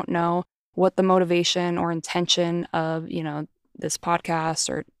just don't know what the motivation or intention of, this podcast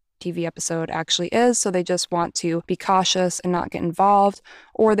or TV episode actually is, so they just want to be cautious and not get involved,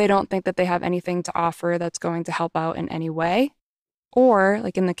 or they don't think that they have anything to offer that's going to help out in any way. Or,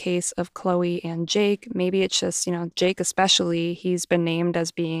 like in the case of Chloe and Jake, maybe it's just, Jake especially, he's been named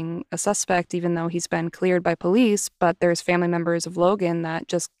as being a suspect even though he's been cleared by police, but there's family members of Logan that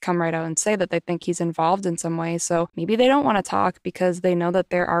just come right out and say that they think he's involved in some way. So maybe they don't want to talk because they know that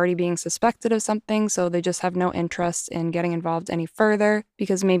they're already being suspected of something, so they just have no interest in getting involved any further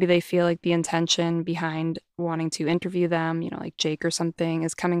because maybe they feel like the intention behind wanting to interview them, like Jake or something,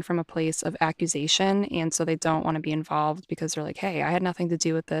 is coming from a place of accusation, and so they don't want to be involved because they're like, hey, I had nothing to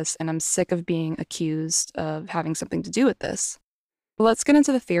do with this, and I'm sick of being accused of having something to do with this. But let's get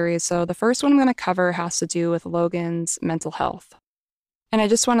into the theories. So the first one I'm going to cover has to do with Logan's mental health. And I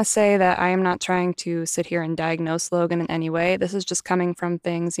just want to say that I am not trying to sit here and diagnose Logan in any way. This is just coming from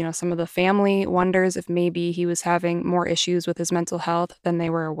things, some of the family wonders if maybe he was having more issues with his mental health than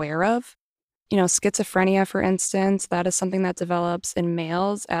they were aware of. Schizophrenia, for instance, that is something that develops in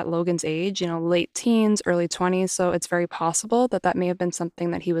males at Logan's age, late teens, early 20s. So it's very possible that that may have been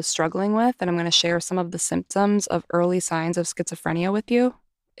something that he was struggling with. And I'm going to share some of the symptoms of early signs of schizophrenia with you.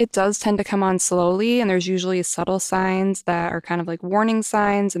 It does tend to come on slowly, and there's usually subtle signs that are kind of like warning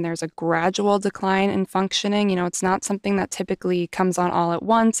signs, and there's a gradual decline in functioning. It's not something that typically comes on all at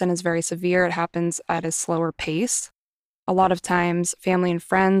once and is very severe. It happens at a slower pace. A lot of times, family and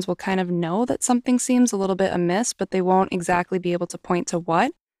friends will kind of know that something seems a little bit amiss, but they won't exactly be able to point to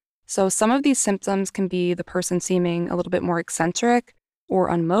what. So some of these symptoms can be the person seeming a little bit more eccentric or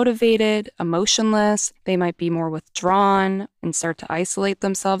unmotivated, emotionless. They might be more withdrawn and start to isolate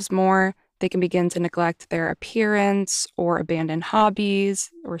themselves more. They can begin to neglect their appearance or abandon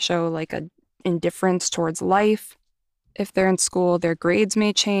hobbies or show like a indifference towards life. If they're in school, their grades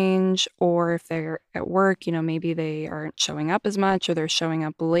may change, or if they're at work, maybe they aren't showing up as much or they're showing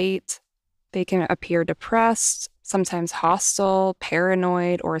up late. They can appear depressed, sometimes hostile,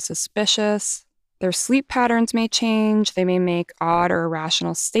 paranoid, or suspicious. Their sleep patterns may change. They may make odd or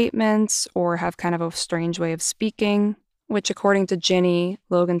irrational statements or have kind of a strange way of speaking, which according to Ginny,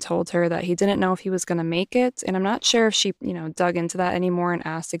 Logan told her that he didn't know if he was going to make it. And I'm not sure if she, dug into that anymore and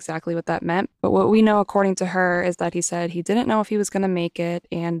asked exactly what that meant. But what we know according to her is that he said he didn't know if he was going to make it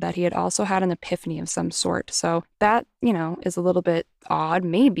and that he had also had an epiphany of some sort. So that, is a little bit odd.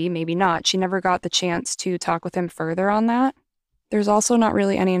 Maybe, maybe not. She never got the chance to talk with him further on that. There's also not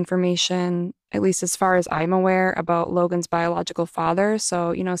really any information, at least as far as I'm aware, about Logan's biological father.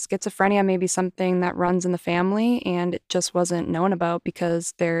 So, schizophrenia may be something that runs in the family and it just wasn't known about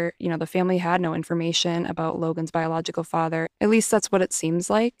because the family had no information about Logan's biological father. At least that's what it seems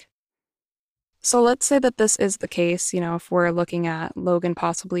like. So let's say that this is the case, if we're looking at Logan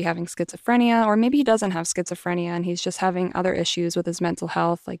possibly having schizophrenia, or maybe he doesn't have schizophrenia and he's just having other issues with his mental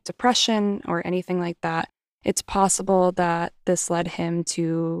health, like depression or anything like that. It's possible that this led him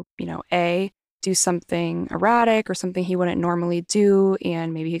to, A, do something erratic or something he wouldn't normally do,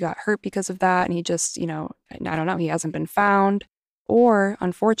 and maybe he got hurt because of that, and he just, I don't know, he hasn't been found. Or,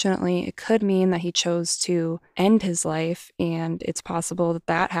 unfortunately, it could mean that he chose to end his life, and it's possible that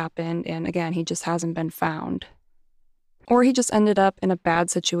that happened, and again, he just hasn't been found. Or he just ended up in a bad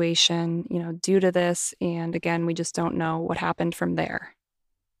situation, due to this, and again, we just don't know what happened from there.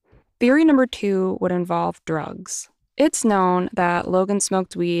 Theory number 2 would involve drugs. It's known that Logan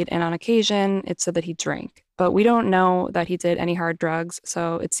smoked weed, and on occasion, it said that he drank. But we don't know that he did any hard drugs,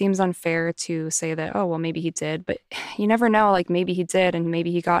 so it seems unfair to say that, oh, well, maybe he did. But you never know, like maybe he did, and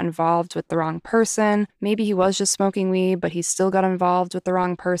maybe he got involved with the wrong person. Maybe he was just smoking weed, but he still got involved with the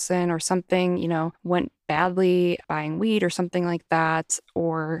wrong person, or something, went badly buying weed or something like that.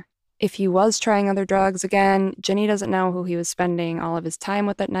 Or if he was trying other drugs, again, Jenny doesn't know who he was spending all of his time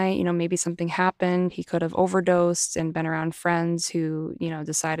with at night. Maybe something happened. He could have overdosed and been around friends who,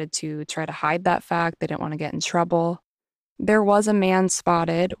 decided to try to hide that fact. They didn't want to get in trouble. There was a man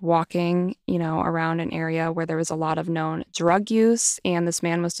spotted walking, around an area where there was a lot of known drug use, and this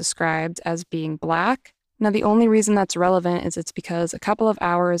man was described as being black. Now, the only reason that's relevant is it's because a couple of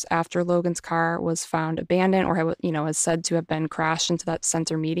hours after Logan's car was found abandoned or, is said to have been crashed into that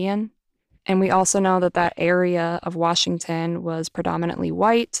center median. And we also know that that area of Washington was predominantly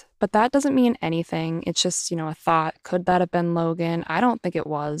white, but that doesn't mean anything. It's just, a thought. Could that have been Logan? I don't think it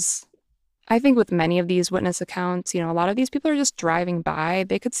was. I think with many of these witness accounts, a lot of these people are just driving by.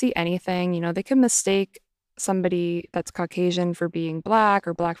 They could see anything, they could mistake somebody that's Caucasian for being black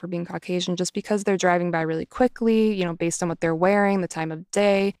or black for being Caucasian just because they're driving by really quickly, based on what they're wearing, the time of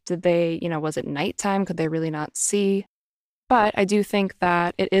day. Did they, was it nighttime? Could they really not see? But I do think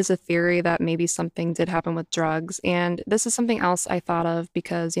that it is a theory that maybe something did happen with drugs. And this is something else I thought of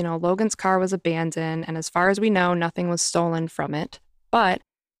because, Logan's car was abandoned. And as far as we know, nothing was stolen from it. But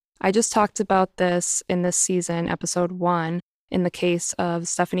I just talked about this in this season, episode 1, in the case of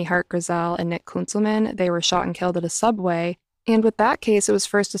Stephanie Hart-Grisel and Nick Kunzelman. They were shot and killed at a subway. And with that case, it was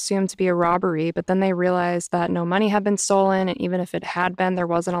first assumed to be a robbery, but then they realized that no money had been stolen. And even if it had been, there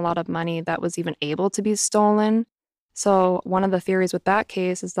wasn't a lot of money that was even able to be stolen. So one of the theories with that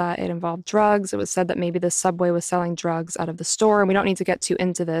case is that it involved drugs. It was said that maybe the subway was selling drugs out of the store, and we don't need to get too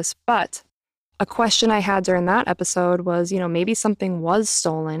into this, but a question I had during that episode was, maybe something was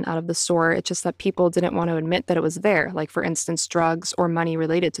stolen out of the store. It's just that people didn't want to admit that it was there, like for instance, drugs or money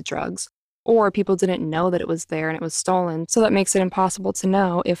related to drugs. Or people didn't know that it was there and it was stolen. So that makes it impossible to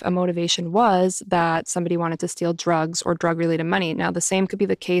know if a motivation was that somebody wanted to steal drugs or drug-related money. Now, the same could be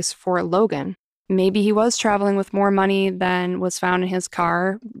the case for Logan. Maybe he was traveling with more money than was found in his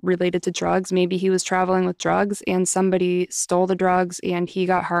car related to drugs. Maybe he was traveling with drugs and somebody stole the drugs and he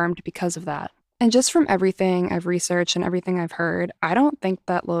got harmed because of that. And just from everything I've researched and everything I've heard, I don't think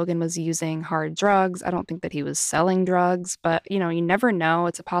that Logan was using hard drugs. I don't think that he was selling drugs, but you never know.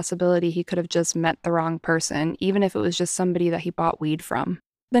 It's a possibility he could have just met the wrong person, even if it was just somebody that he bought weed from.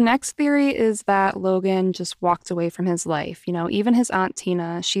 The next theory is that Logan just walked away from his life. Even his Aunt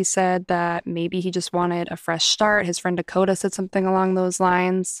Tina, she said that maybe he just wanted a fresh start. His friend Dakota said something along those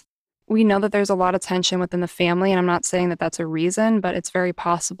lines. We know that there's a lot of tension within the family, and I'm not saying that that's a reason, but it's very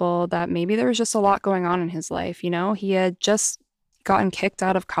possible that maybe there was just a lot going on in his life. He had just gotten kicked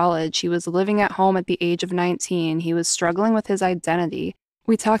out of college. He was living at home at the age of 19. He was struggling with his identity.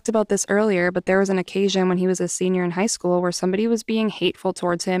 We talked about this earlier, but there was an occasion when he was a senior in high school where somebody was being hateful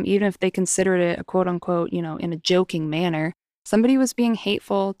towards him, even if they considered it a quote unquote, in a joking manner. Somebody was being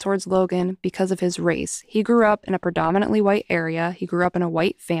hateful towards Logan because of his race. He grew up in a predominantly white area. He grew up in a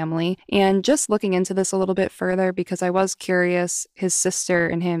white family. And just looking into this a little bit further, because I was curious, his sister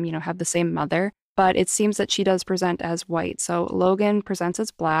and him, have the same mother. But it seems that she does present as white. So Logan presents as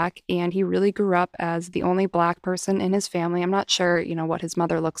black, and he really grew up as the only black person in his family. I'm not sure, what his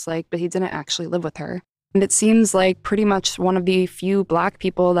mother looks like, but he didn't actually live with her. And it seems like pretty much one of the few black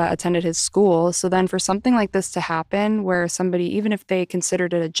people that attended his school. So then for something like this to happen, where somebody, even if they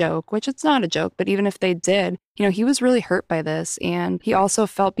considered it a joke, which it's not a joke, but even if they did, he was really hurt by this. And he also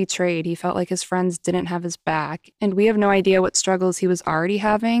felt betrayed. He felt like his friends didn't have his back. And we have no idea what struggles he was already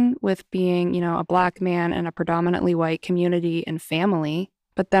having with being, a black man in a predominantly white community and family.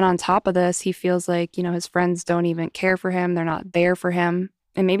 But then on top of this, he feels like, his friends don't even care for him. They're not there for him.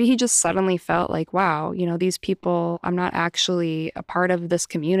 And maybe he just suddenly felt like, wow, these people, I'm not actually a part of this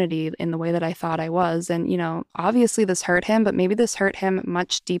community in the way that I thought I was. And, obviously this hurt him, but maybe this hurt him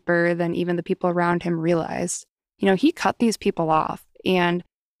much deeper than even the people around him realized. He cut these people off. And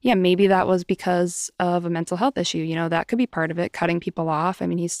yeah, maybe that was because of a mental health issue. That could be part of it, cutting people off. I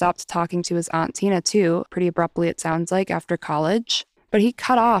mean, he stopped talking to his Aunt Tina too, pretty abruptly, it sounds like, after college. But he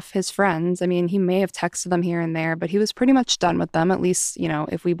cut off his friends. I mean, he may have texted them here and there, but he was pretty much done with them, at least,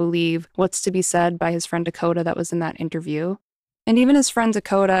 if we believe what's to be said by his friend Dakota that was in that interview. And even his friend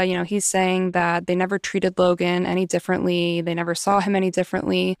Dakota, he's saying that they never treated Logan any differently. They never saw him any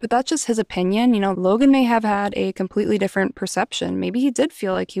differently. But that's just his opinion. Logan may have had a completely different perception. Maybe he did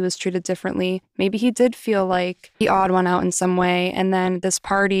feel like he was treated differently. Maybe he did feel like the odd one out in some way. And then this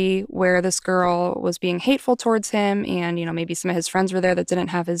party where this girl was being hateful towards him and, maybe some of his friends were there that didn't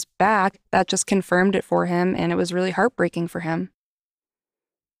have his back, that just confirmed it for him. And it was really heartbreaking for him.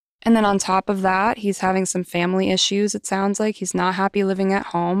 And then on top of that, he's having some family issues, it sounds like. He's not happy living at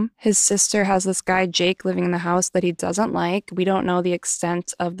home. His sister has this guy, Jake, living in the house that he doesn't like. We don't know the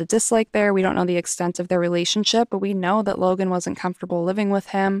extent of the dislike there. We don't know the extent of their relationship, but we know that Logan wasn't comfortable living with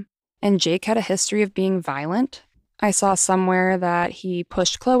him. And Jake had a history of being violent. I saw somewhere that he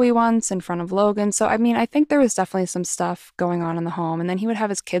pushed Chloe once in front of Logan. So, I think there was definitely some stuff going on in the home. And then he would have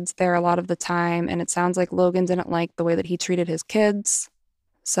his kids there a lot of the time. And it sounds like Logan didn't like the way that he treated his kids.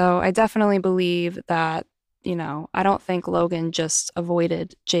 So I definitely believe that, I don't think Logan just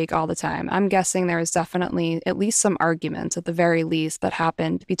avoided Jake all the time. I'm guessing there was definitely at least some arguments at the very least that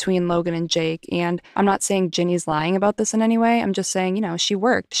happened between Logan and Jake. And I'm not saying Ginny's lying about this in any way. I'm just saying, she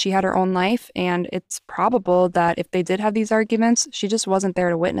worked. She had her own life. And it's probable that if they did have these arguments, she just wasn't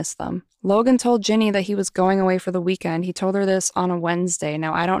there to witness them. Logan told Ginny that he was going away for the weekend. He told her this on a Wednesday.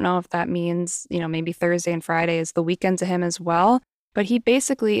 Now, I don't know if that means, maybe Thursday and Friday is the weekend to him as well. But he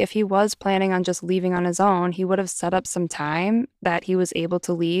basically, if he was planning on just leaving on his own, he would have set up some time that he was able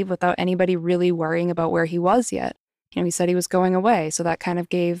to leave without anybody really worrying about where he was yet. He said he was going away, so that kind of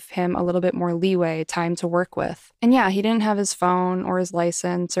gave him a little bit more leeway, time to work with. And yeah, he didn't have his phone or his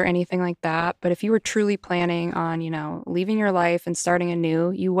license or anything like that, but if you were truly planning on, leaving your life and starting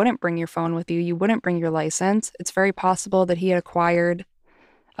anew, you wouldn't bring your phone with you, you wouldn't bring your license. It's very possible that he had acquired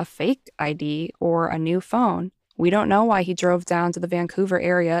a fake ID or a new phone. We don't know why he drove down to the Vancouver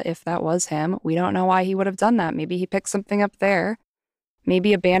area if that was him. We don't know why he would have done that. Maybe he picked something up there.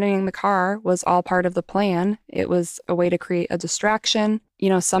 Maybe abandoning the car was all part of the plan. It was a way to create a distraction.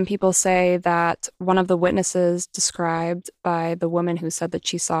 Some people say that one of the witnesses described by the woman who said that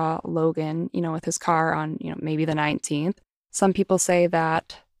she saw Logan, with his car on, maybe the 19th. Some people say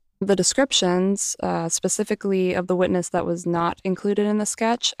that the descriptions, specifically of the witness that was not included in the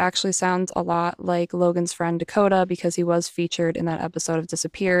sketch, actually sounds a lot like Logan's friend Dakota because he was featured in that episode of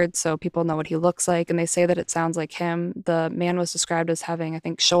Disappeared, so people know what he looks like, and they say that it sounds like him. The man was described as having, I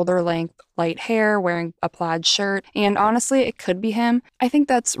think, shoulder-length light hair, wearing a plaid shirt, and honestly, it could be him. I think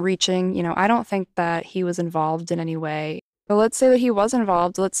that's reaching. I don't think that he was involved in any way. But let's say that he was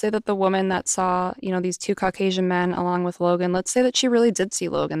involved. Let's say that the woman that saw, these two Caucasian men along with Logan, let's say that she really did see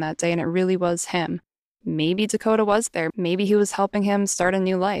Logan that day and it really was him. Maybe Dakota was there. Maybe he was helping him start a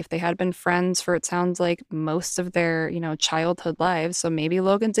new life. They had been friends for, it sounds like, most of their, childhood lives. So maybe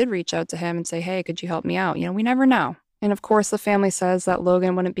Logan did reach out to him and say, hey, could you help me out? We never know. And of course, the family says that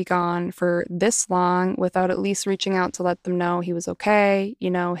Logan wouldn't be gone for this long without at least reaching out to let them know he was okay.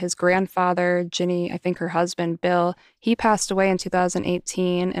 His grandfather, Ginny, I think her husband, Bill, he passed away in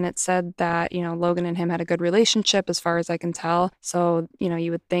 2018. And it said that, Logan and him had a good relationship as far as I can tell. So,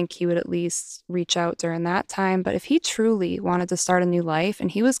 you would think he would at least reach out during that time. But if he truly wanted to start a new life and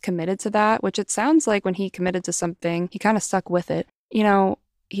he was committed to that, which it sounds like when he committed to something, he kind of stuck with it,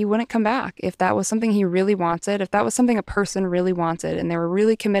 he wouldn't come back. If that was something he really wanted, if that was something a person really wanted, and they were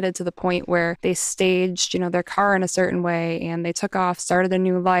really committed to the point where they staged, their car in a certain way, and they took off, started a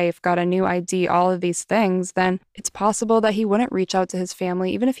new life, got a new ID, all of these things, then it's possible that he wouldn't reach out to his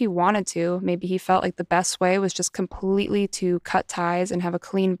family, even if he wanted to. Maybe he felt like the best way was just completely to cut ties and have a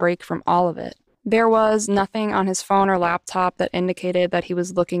clean break from all of it. There was nothing on his phone or laptop that indicated that he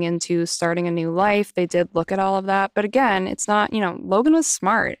was looking into starting a new life. They did look at all of that. But again, it's not, Logan was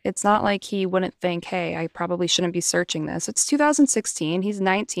smart. It's not like he wouldn't think, hey, I probably shouldn't be searching this. It's 2016. He's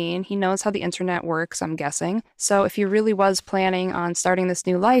 19. He knows how the internet works, I'm guessing. So if he really was planning on starting this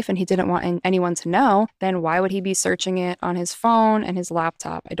new life and he didn't want anyone to know, then why would he be searching it on his phone and his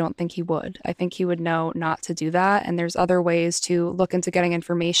laptop? I don't think he would. I think he would know not to do that. And there's other ways to look into getting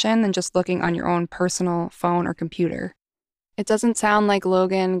information than just looking on your own personal phone or computer. It doesn't sound like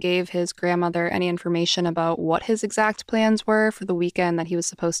Logan gave his grandmother any information about what his exact plans were for the weekend that he was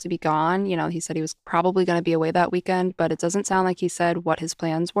supposed to be gone. He said he was probably going to be away that weekend, but it doesn't sound like he said what his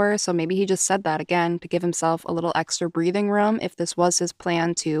plans were. So maybe he just said that again to give himself a little extra breathing room if this was his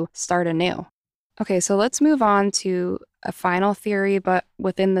plan to start anew. Okay, so let's move on to a final theory, but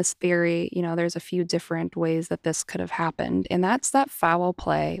within this theory, there's a few different ways that this could have happened, and that's that foul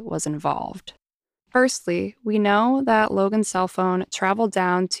play was involved. Firstly, we know that Logan's cell phone traveled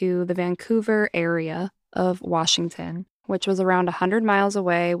down to the Vancouver area of Washington. which was around 100 miles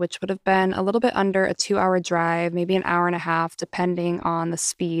away, which would have been a little bit under a 2-hour drive, maybe an hour and a half, depending on the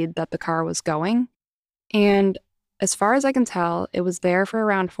speed that the car was going. And as far as I can tell, it was there for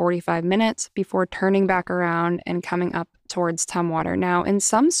around 45 minutes before turning back around and coming up towards Tumwater. Now, in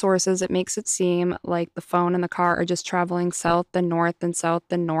some sources, it makes it seem like the phone and the car are just traveling south and north and south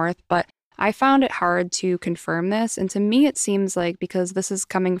and north, but I found it hard to confirm this. And to me, it seems like, because this is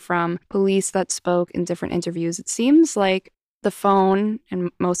coming from police that spoke in different interviews, it seems like the phone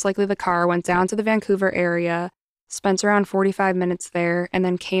and most likely the car went down to the Vancouver area, spent around 45 minutes there, and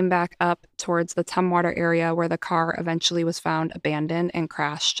then came back up towards the Tumwater area where the car eventually was found abandoned and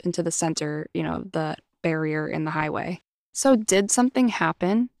crashed into the center, the barrier in the highway. So did something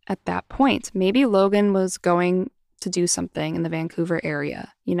happen at that point? Maybe Logan was going to do something in the Vancouver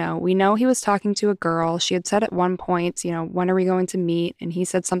area. We know he was talking to a girl. She had said at one point, when are we going to meet? And he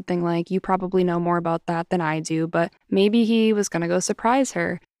said something like, you probably know more about that than I do, but maybe he was going to go surprise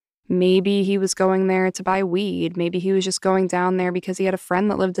her. Maybe he was going there to buy weed. Maybe he was just going down there because he had a friend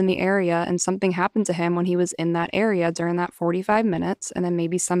that lived in the area and something happened to him when he was in that area during that 45 minutes. And then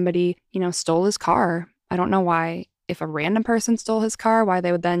maybe somebody, stole his car. I don't know why, if a random person stole his car, why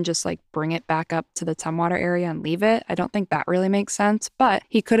they would then just bring it back up to the Tumwater area and leave it. I don't think that really makes sense, but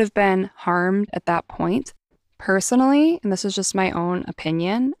he could have been harmed at that point. Personally, and this is just my own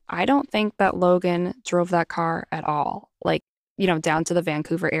opinion, I don't think that Logan drove that car at all. Down to the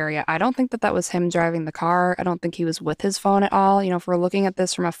Vancouver area. I don't think that that was him driving the car. I don't think he was with his phone at all. If we're looking at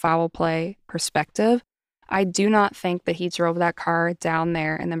this from a foul play perspective, I do not think that he drove that car down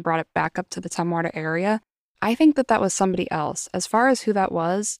there and then brought it back up to the Tumwater area. I think that that was somebody else. As far as who that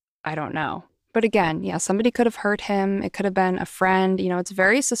was, I don't know. But again, somebody could have hurt him. It could have been a friend. It's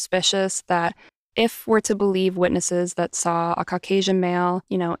very suspicious that if we're to believe witnesses that saw a Caucasian male,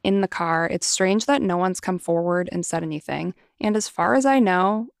 in the car, it's strange that no one's come forward and said anything. And as far as I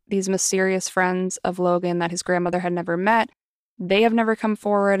know, these mysterious friends of Logan that his grandmother had never met, they have never come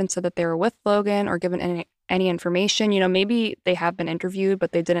forward and said that they were with Logan or given any information. Maybe they have been interviewed,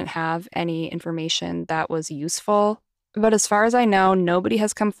 but they didn't have any information that was useful. But as far as I know, nobody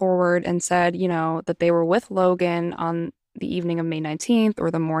has come forward and said, that they were with Logan on the evening of May 19th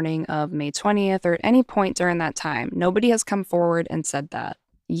or the morning of May 20th or at any point during that time. Nobody has come forward and said that.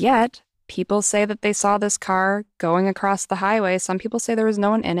 Yet, people say that they saw this car going across the highway. Some people say there was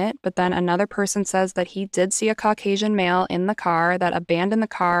no one in it, but then another person says that he did see a Caucasian male in the car that abandoned the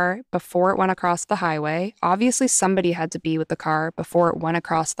car before it went across the highway. Obviously, somebody had to be with the car before it went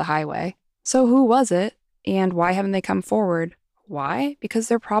across the highway. So who was it, and why haven't they come forward? Why? Because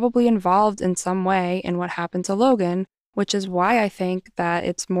they're probably involved in some way in what happened to Logan, which is why I think that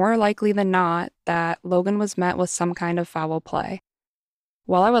it's more likely than not that Logan was met with some kind of foul play.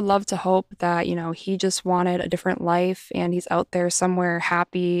 While I would love to hope that, he just wanted a different life and he's out there somewhere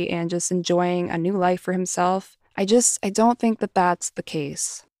happy and just enjoying a new life for himself, I don't think that that's the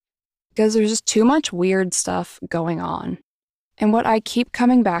case. Because there's just too much weird stuff going on. And what I keep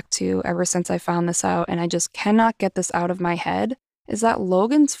coming back to ever since I found this out, and I just cannot get this out of my head, is that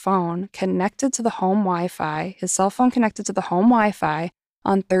Logan's phone connected to the home Wi-Fi, his cell phone connected to the home Wi-Fi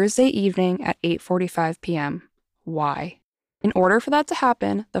on Thursday evening at 8:45 p.m. Why? In order for that to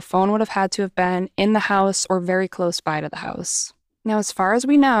happen, the phone would have had to have been in the house or very close by to the house. Now, as far as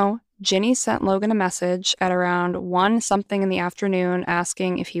we know, Ginny sent Logan a message at around 1-something in the afternoon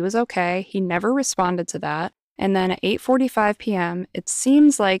asking if he was okay. He never responded to that. And then at 8:45 p.m., it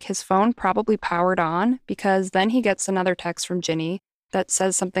seems like his phone probably powered on because then he gets another text from Ginny that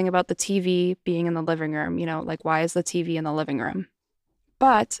says something about the TV being in the living room. Why is the TV in the living room?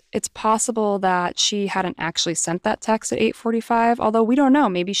 But it's possible that she hadn't actually sent that text at 8:45, although we don't know,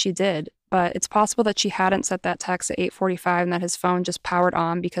 maybe she did. But it's possible that she hadn't sent that text at 8:45 and that his phone just powered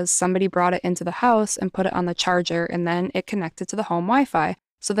on because somebody brought it into the house and put it on the charger and then it connected to the home Wi-Fi.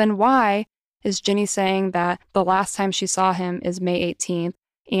 So then why is Ginny saying that the last time she saw him is May 18th,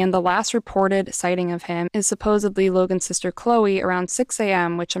 and the last reported sighting of him is supposedly Logan's sister Chloe around 6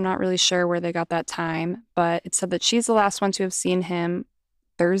 a.m., which I'm not really sure where they got that time, but it said that she's the last one to have seen him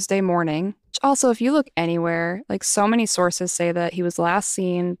Thursday morning. Which also, if you look anywhere, so many sources say that he was last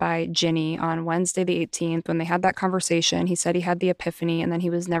seen by Ginny on Wednesday the 18th when they had that conversation. He said he had the epiphany and then he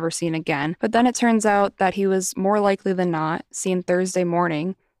was never seen again. But then it turns out that he was more likely than not seen Thursday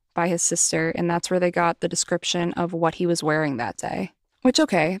morning by his sister, and that's where they got the description of what he was wearing that day. Which,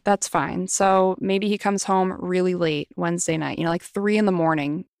 okay, that's fine. So maybe he comes home really late Wednesday night, 3 in the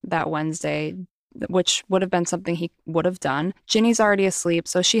morning that Wednesday. which would have been something he would have done. Ginny's already asleep,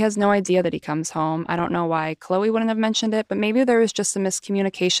 so she has no idea that he comes home. I don't know why Chloe wouldn't have mentioned it, but maybe there was just a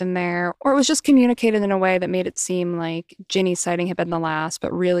miscommunication there, or it was just communicated in a way that made it seem like Ginny's sighting had been the last,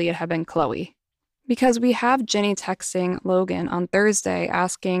 but really it had been Chloe. Because we have Ginny texting Logan on Thursday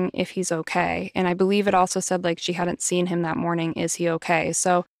asking if he's okay, and I believe it also said like she hadn't seen him that morning, is he okay?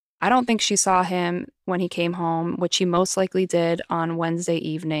 So I don't think she saw him when he came home, which he most likely did on Wednesday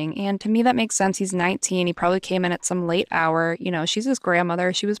evening. And to me, that makes sense. He's 19. He probably came in at some late hour. You know, she's his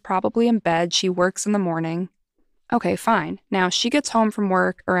grandmother. She was probably in bed. She works in the morning. Okay, fine. Now, she gets home from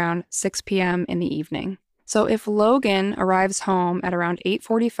work around 6 p.m. in the evening. So if Logan arrives home at around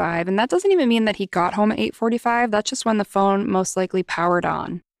 8:45, and that doesn't even mean that he got home at 8:45, that's just when the phone most likely powered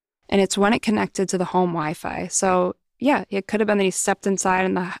on. And it's when it connected to the home Wi-Fi. So yeah, it could have been that he stepped inside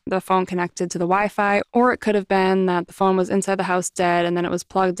and the phone connected to the Wi-Fi, or it could have been that the phone was inside the house dead and then it was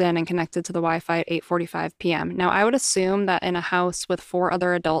plugged in and connected to the Wi-Fi at 8:45 p.m. Now, I would assume that in a house with 4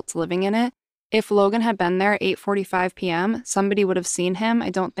 other adults living in it, if Logan had been there at 8:45 p.m., somebody would have seen him.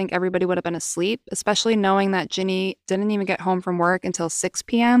 I don't think everybody would have been asleep, especially knowing that Ginny didn't even get home from work until 6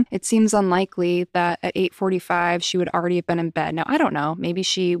 p.m. It seems unlikely that at 8:45 she would already have been in bed. Now, I don't know. Maybe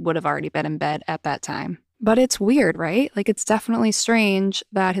she would have already been in bed at that time. But it's weird, right? Like, it's definitely strange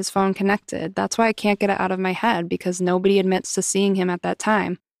that his phone connected. That's why I can't get it out of my head, because nobody admits to seeing him at that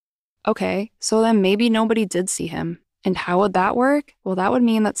time. Okay, so then maybe nobody did see him. And how would that work? Well, that would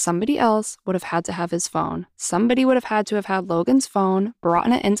mean that somebody else would have had to have his phone. Somebody would have had to have had Logan's phone,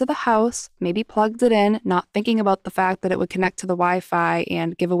 brought it into the house, maybe plugged it in, not thinking about the fact that it would connect to the Wi-Fi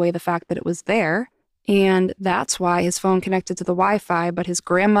and give away the fact that it was there. And that's why his phone connected to the Wi-Fi, but his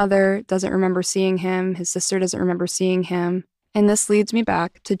grandmother doesn't remember seeing him, his sister doesn't remember seeing him. And this leads me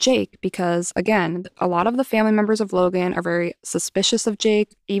back to Jake, because again, a lot of the family members of Logan are very suspicious of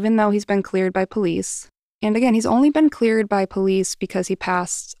Jake, even though he's been cleared by police. And again, he's only been cleared by police because he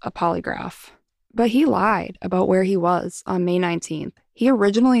passed a polygraph. But he lied about where he was on May 19th. He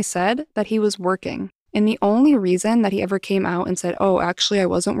originally said that he was working. And the only reason that he ever came out and said, oh, actually, I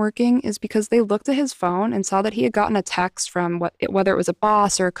wasn't working, is because they looked at his phone and saw that he had gotten a text from whether it was a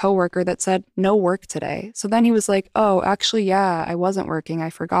boss or a coworker that said, no work today. So then he was like, oh, actually, yeah, I wasn't working. I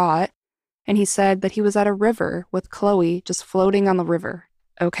forgot. And he said that he was at a river with Chloe, just floating on the river.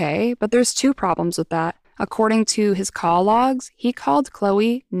 Okay, but there's 2 problems with that. According to his call logs, he called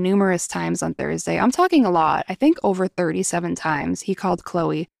Chloe numerous times on Thursday. I'm talking a lot. I think over 37 times he called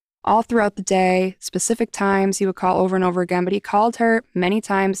Chloe. All throughout the day, specific times he would call over and over again, but he called her many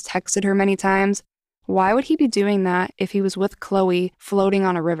times, texted her many times. Why would he be doing that if he was with Chloe floating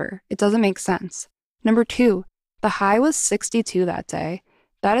on a river? It doesn't make sense. Number 2, the high was 62 that day.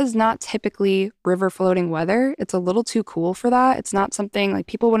 That is not typically river floating weather. It's a little too cool for that. It's not something like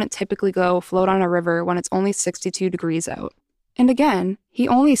people wouldn't typically go float on a river when it's only 62 degrees out. And again, he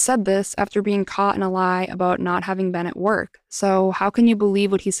only said this after being caught in a lie about not having been at work. So how can you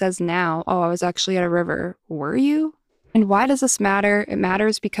believe what he says now? Oh, I was actually at a river. Were you? And why does this matter? It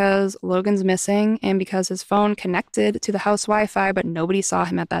matters because Logan's missing and because his phone connected to the house Wi-Fi, but nobody saw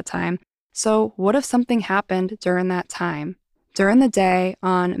him at that time. So what if something happened during that time? During the day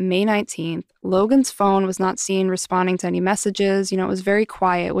on May 19th, Logan's phone was not seen responding to any messages. You know, it was very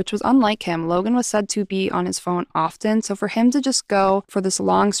quiet, which was unlike him. Logan was said to be on his phone often. So for him to just go for this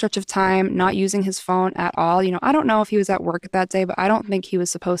long stretch of time not using his phone at all, you know, I don't know if he was at work that day, but I don't think he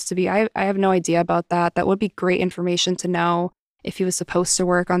was supposed to be. I have no idea about that. That would be great information to know if he was supposed to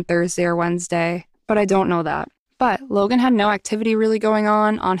work on Thursday or Wednesday, but I don't know that. But Logan had no activity really going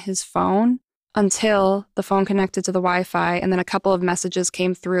on his phone until the phone connected to the Wi-Fi, and then a couple of messages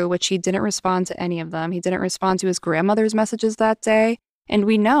came through, which he didn't respond to any of them. He didn't respond to his grandmother's messages that day. And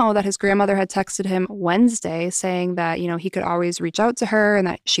we know that his grandmother had texted him Wednesday saying that, you know, he could always reach out to her and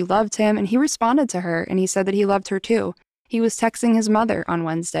that she loved him. And he responded to her and he said that he loved her too. He was texting his mother on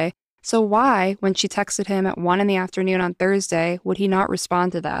Wednesday. So why, when she texted him at 1 p.m. on Thursday, would he not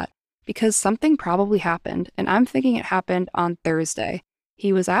respond to that? Because something probably happened. And I'm thinking it happened on Thursday.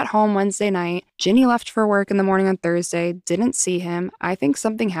 He was at home Wednesday night. Ginny left for work in the morning on Thursday, didn't see him. I think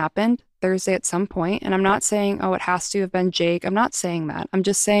something happened Thursday at some point, and I'm not saying, oh, it has to have been Jake. I'm not saying that. I'm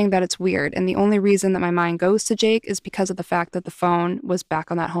just saying that it's weird, and the only reason that my mind goes to Jake is because of the fact that the phone was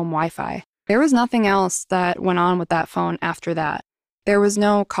back on that home Wi-Fi. There was nothing else that went on with that phone after that. There was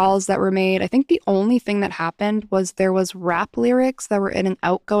no calls that were made. I think the only thing that happened was there was rap lyrics that were in an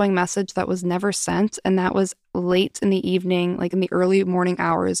outgoing message that was never sent, and that was late in the evening, like in the early morning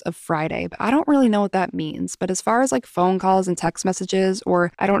hours of Friday. But I don't really know what that means. But as far as like phone calls and text messages,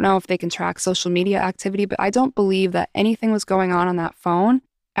 or I don't know if they can track social media activity, but I don't believe that anything was going on that phone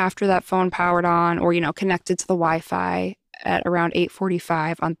after that phone powered on or, connected to the Wi-Fi at around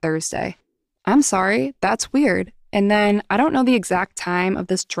 8:45 on Thursday. I'm sorry, that's weird. And then I don't know the exact time of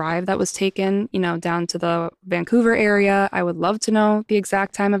this drive that was taken, down to the Vancouver area. I would love to know the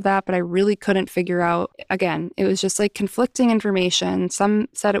exact time of that, but I really couldn't figure out. Again, it was just like conflicting information. Some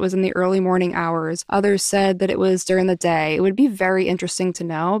said it was in the early morning hours. Others said that it was during the day. It would be very interesting to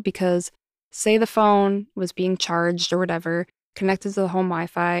know because say the phone was being charged or whatever, connected to the home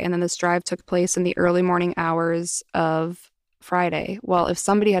Wi-Fi, and then this drive took place in the early morning hours of Friday. Well, if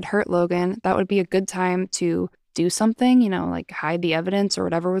somebody had hurt Logan, that would be a good time to do something, like hide the evidence or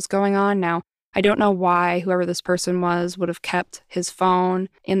whatever was going on. Now, I don't know why whoever this person was would have kept his phone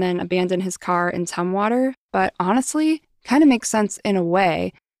and then abandoned his car in Tumwater, but honestly, kind of makes sense in a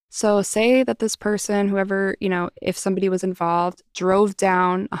way. So say that this person, whoever, if somebody was involved, drove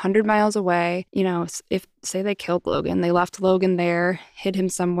down 100 miles away, if say they killed Logan, they left Logan there, hid him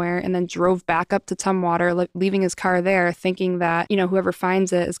somewhere, and then drove back up to Tumwater, leaving his car there, thinking that, whoever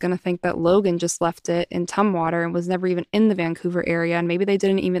finds it is going to think that Logan just left it in Tumwater and was never even in the Vancouver area. And maybe they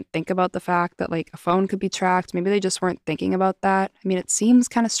didn't even think about the fact that like a phone could be tracked. Maybe they just weren't thinking about that. I mean, it seems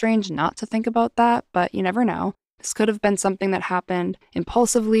kind of strange not to think about that, but you never know. This could have been something that happened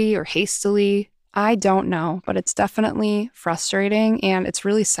impulsively or hastily. I don't know, but it's definitely frustrating and it's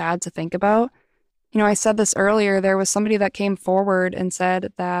really sad to think about. I said this earlier, there was somebody that came forward and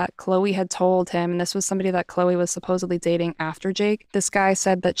said that Chloe had told him, and this was somebody that Chloe was supposedly dating after Jake. This guy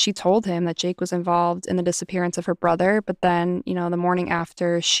said that she told him that Jake was involved in the disappearance of her brother, but then, the morning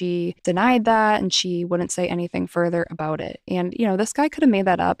after she denied that and she wouldn't say anything further about it. And, this guy could have made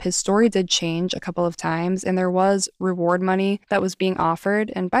that up. His story did change a couple of times and there was reward money that was being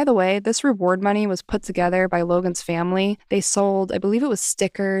offered. And by the way, this reward money was put together by Logan's family. They sold, I believe it was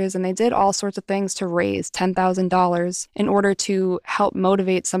stickers, and they did all sorts of things to raise $10,000 in order to help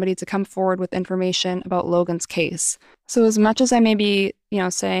motivate somebody to come forward with information about Logan's case. So as much as I may be,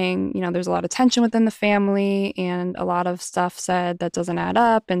 saying, there's a lot of tension within the family and a lot of stuff said that doesn't add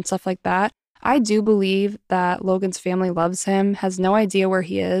up and stuff like that, I do believe that Logan's family loves him, has no idea where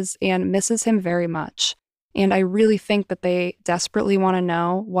he is, and misses him very much. And I really think that they desperately want to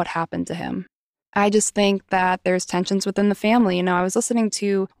know what happened to him. I just think that there's tensions within the family. I was listening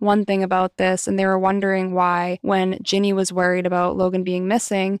to one thing about this and they were wondering why when Ginny was worried about Logan being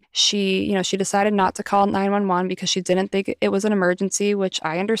missing, she decided not to call 911 because she didn't think it was an emergency, which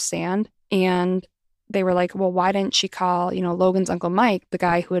I understand. And they were like, well, why didn't she call, Logan's Uncle Mike, the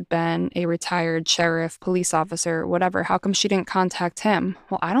guy who had been a retired sheriff, police officer, whatever? How come she didn't contact him?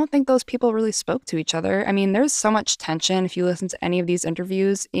 Well, I don't think those people really spoke to each other. I mean, there's so much tension if you listen to any of these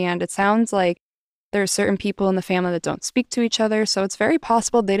interviews, and it sounds like there are certain people in the family that don't speak to each other, so it's very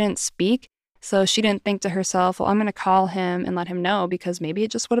possible they didn't speak. So she didn't think to herself, well, I'm going to call him and let him know because maybe it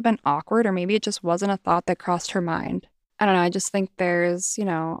just would have been awkward or maybe it just wasn't a thought that crossed her mind. I don't know. I just think there's, a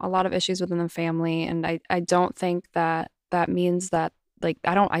lot of issues within the family, and I don't think that that means that,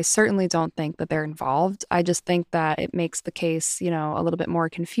 I certainly don't think that they're involved. I just think that it makes the case, a little bit more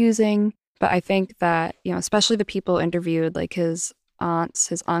confusing. But I think that, especially the people interviewed, like his aunts,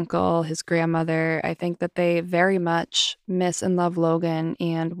 his uncle, his grandmother, I think that they very much miss and love Logan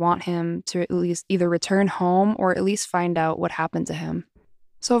and want him to at least either return home or at least find out what happened to him.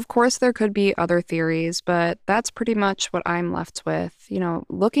 So of course there could be other theories, but that's pretty much what I'm left with.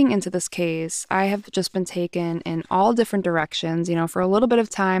 Looking into this case, I have just been taken in all different directions. For a little bit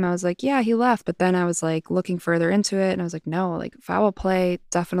of time, I was like, yeah, he left. But then I was like looking further into it and I was like, no, foul play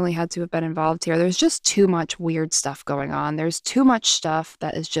definitely had to have been involved here. There's just too much weird stuff going on. There's too much stuff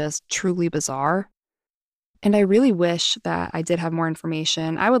that is just truly bizarre. And I really wish that I did have more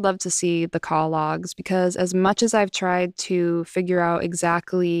information. I would love to see the call logs because as much as I've tried to figure out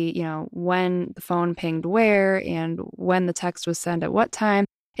exactly, when the phone pinged where and when the text was sent at what time,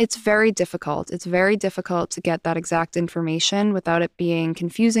 it's very difficult. It's very difficult to get that exact information without it being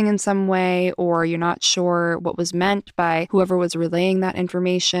confusing in some way, or you're not sure what was meant by whoever was relaying that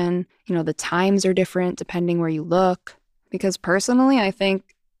information. The times are different depending where you look. Because personally, I think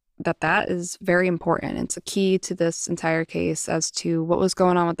that is very important. It's a key to this entire case as to what was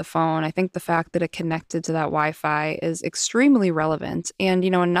going on with the phone. I think the fact that it connected to that Wi-Fi is extremely relevant. And,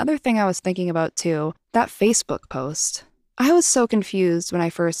 another thing I was thinking about too, that Facebook post. I was so confused when I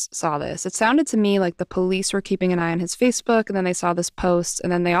first saw this. It sounded to me like the police were keeping an eye on his Facebook, and then they saw this post,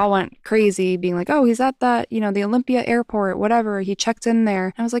 and then they all went crazy, being like, oh, he's at that, the Olympia airport, whatever. He checked in there.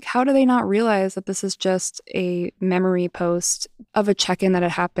 And I was like, how do they not realize that this is just a memory post of a check-in that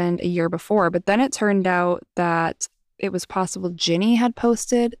had happened a year before? But then it turned out that it was possible Ginny had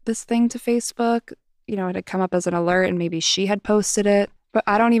posted this thing to Facebook. It had come up as an alert, and maybe she had posted it. But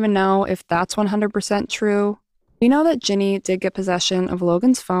I don't even know if that's 100% true. We know that Ginny did get possession of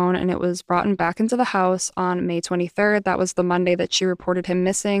Logan's phone, and it was brought back into the house on May 23rd. That was the Monday that she reported him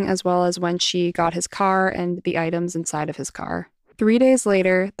missing, as well as when she got his car and the items inside of his car. 3 days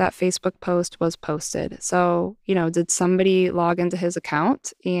later, that Facebook post was posted. So, did somebody log into his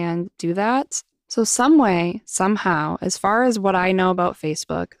account and do that? So some way, somehow, as far as what I know about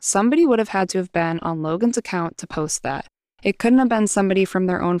Facebook, somebody would have had to have been on Logan's account to post that. It couldn't have been somebody from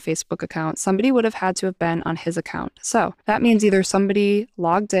their own Facebook account. Somebody would have had to have been on his account. So that means either somebody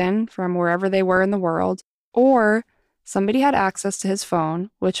logged in from wherever they were in the world, or somebody had access to his phone,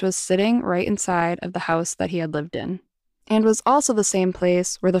 which was sitting right inside of the house that he had lived in, and was also the same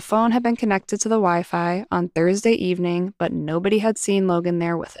place where the phone had been connected to the Wi-Fi on Thursday evening, but nobody had seen Logan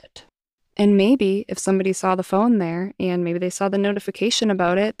there with it. And maybe if somebody saw the phone there and maybe they saw the notification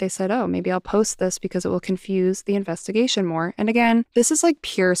about it, they said, oh, maybe I'll post this because it will confuse the investigation more. And again, this is like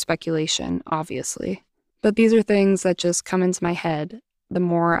pure speculation, obviously. But these are things that just come into my head the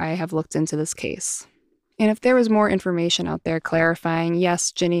more I have looked into this case. And if there was more information out there clarifying,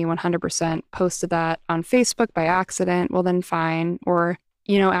 yes, Ginny 100% posted that on Facebook by accident, well then fine. Or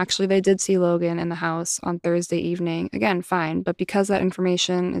actually they did see Logan in the house on Thursday evening. Again, fine. But because that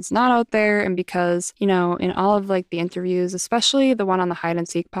information is not out there, and because, in all of like the interviews, especially the one on the Hide and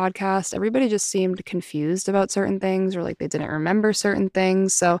Seek podcast, everybody just seemed confused about certain things, or like they didn't remember certain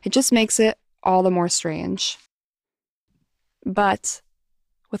things. So it just makes it all the more strange. But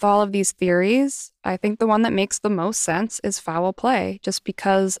with all of these theories, I think the one that makes the most sense is foul play, just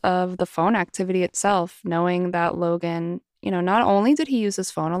because of the phone activity itself, knowing that Logan, not only did he use his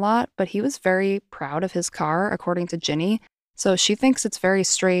phone a lot, but he was very proud of his car, according to Ginny. So she thinks it's very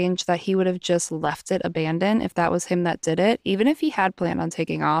strange that he would have just left it abandoned if that was him that did it, even if he had planned on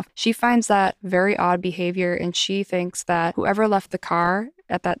taking off. She finds that very odd behavior, and she thinks that whoever left the car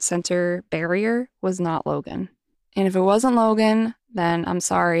at that center barrier was not Logan. And if it wasn't Logan, then I'm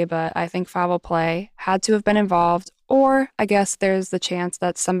sorry, but I think foul play had to have been involved, or I guess there's the chance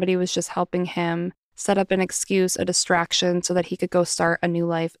that somebody was just helping him set up an excuse, a distraction, so that he could go start a new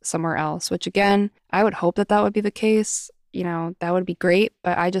life somewhere else, which again, I would hope that that would be the case. That would be great,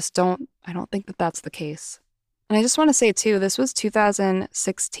 but I don't think that that's the case. And I just want to say too, this was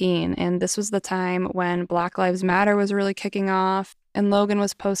 2016, and this was the time when Black Lives Matter was really kicking off, and Logan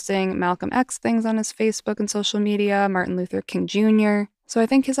was posting Malcolm X things on his Facebook and social media, Martin Luther King Jr. So I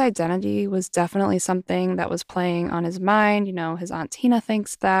think his identity was definitely something that was playing on his mind. His Aunt Tina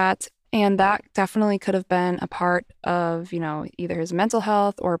thinks that. And that definitely could have been a part of, either his mental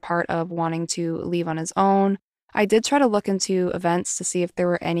health or part of wanting to leave on his own. I did try to look into events to see if there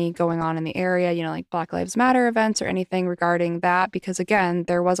were any going on in the area, like Black Lives Matter events or anything regarding that, because again,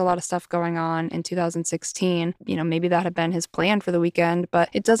 there was a lot of stuff going on in 2016. Maybe that had been his plan for the weekend, but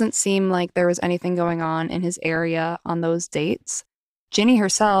it doesn't seem like there was anything going on in his area on those dates. Ginny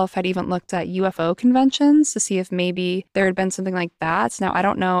herself had even looked at UFO conventions to see if maybe there had been something like that. Now, I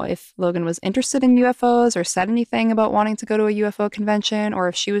don't know if Logan was interested in UFOs or said anything about wanting to go to a UFO convention, or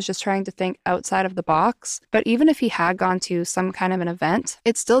if she was just trying to think outside of the box. But even if he had gone to some kind of an event,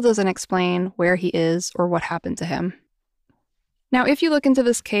 it still doesn't explain where he is or what happened to him. Now, if you look into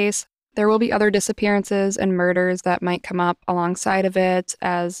this case, there will be other disappearances and murders that might come up alongside of it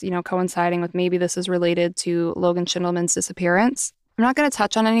as, coinciding with maybe this is related to Logan Schiendelman's disappearance. I'm not going to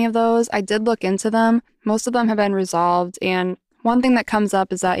touch on any of those. I did look into them. Most of them have been resolved, and one thing that comes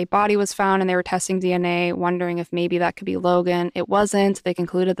up is that a body was found and they were testing DNA, wondering if maybe that could be Logan. It wasn't. They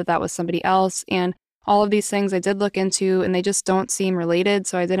concluded that that was somebody else, and all of these things I did look into, and they just don't seem related,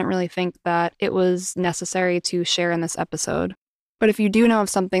 so I didn't really think that it was necessary to share in this episode. But if you do know of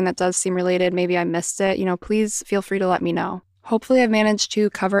something that does seem related, maybe I missed it, please feel free to let me know. Hopefully I've managed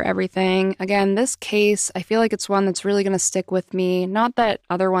to cover everything. Again, this case, I feel like it's one that's really going to stick with me. Not that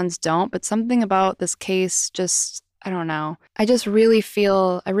other ones don't, but something about this case just, I don't know. I really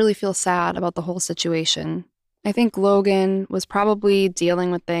feel sad about the whole situation. I think Logan was probably dealing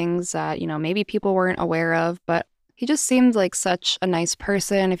with things that, maybe people weren't aware of, but he just seemed like such a nice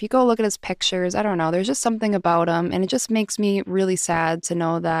person. If you go look at his pictures, I don't know, there's just something about him, and it just makes me really sad to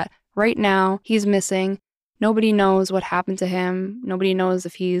know that right now he's missing. Nobody knows what happened to him. Nobody knows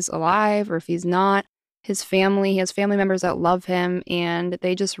if he's alive or if he's not. He has family members that love him, and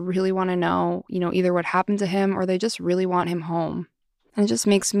they just really want to know, either what happened to him or they just really want him home. And it just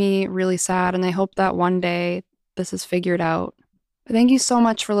makes me really sad, and I hope that one day this is figured out. Thank you so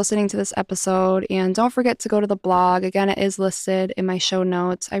much for listening to this episode, and don't forget to go to the blog. Again, it is listed in my show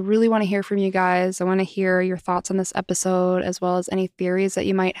notes. I really want to hear from you guys. I want to hear your thoughts on this episode, as well as any theories that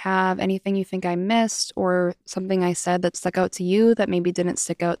you might have, anything you think I missed, or something I said that stuck out to you that maybe didn't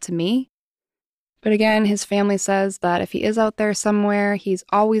stick out to me. But again, his family says that if he is out there somewhere, he's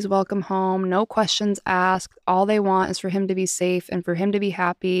always welcome home, no questions asked. All they want is for him to be safe and for him to be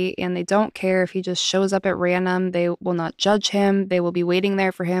happy, and they don't care if he just shows up at random. They will not judge him. They will be waiting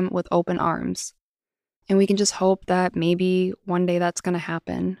there for him with open arms. And we can just hope that maybe one day that's going to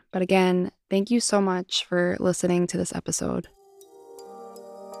happen. But again, thank you so much for listening to this episode.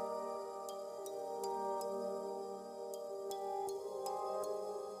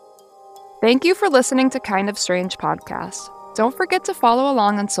 Thank you for listening to Kind of Strange Podcast. Don't forget to follow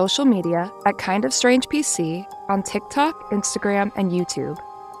along on social media at Kind of Strange PC on TikTok, Instagram, and YouTube.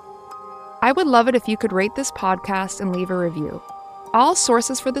 I would love it if you could rate this podcast and leave a review. All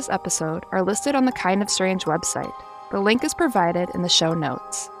sources for this episode are listed on the Kind of Strange website. The link is provided in the show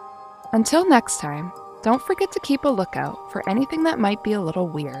notes. Until next time, don't forget to keep a lookout for anything that might be a little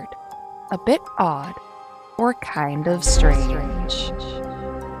weird, a bit odd, or kind of strange.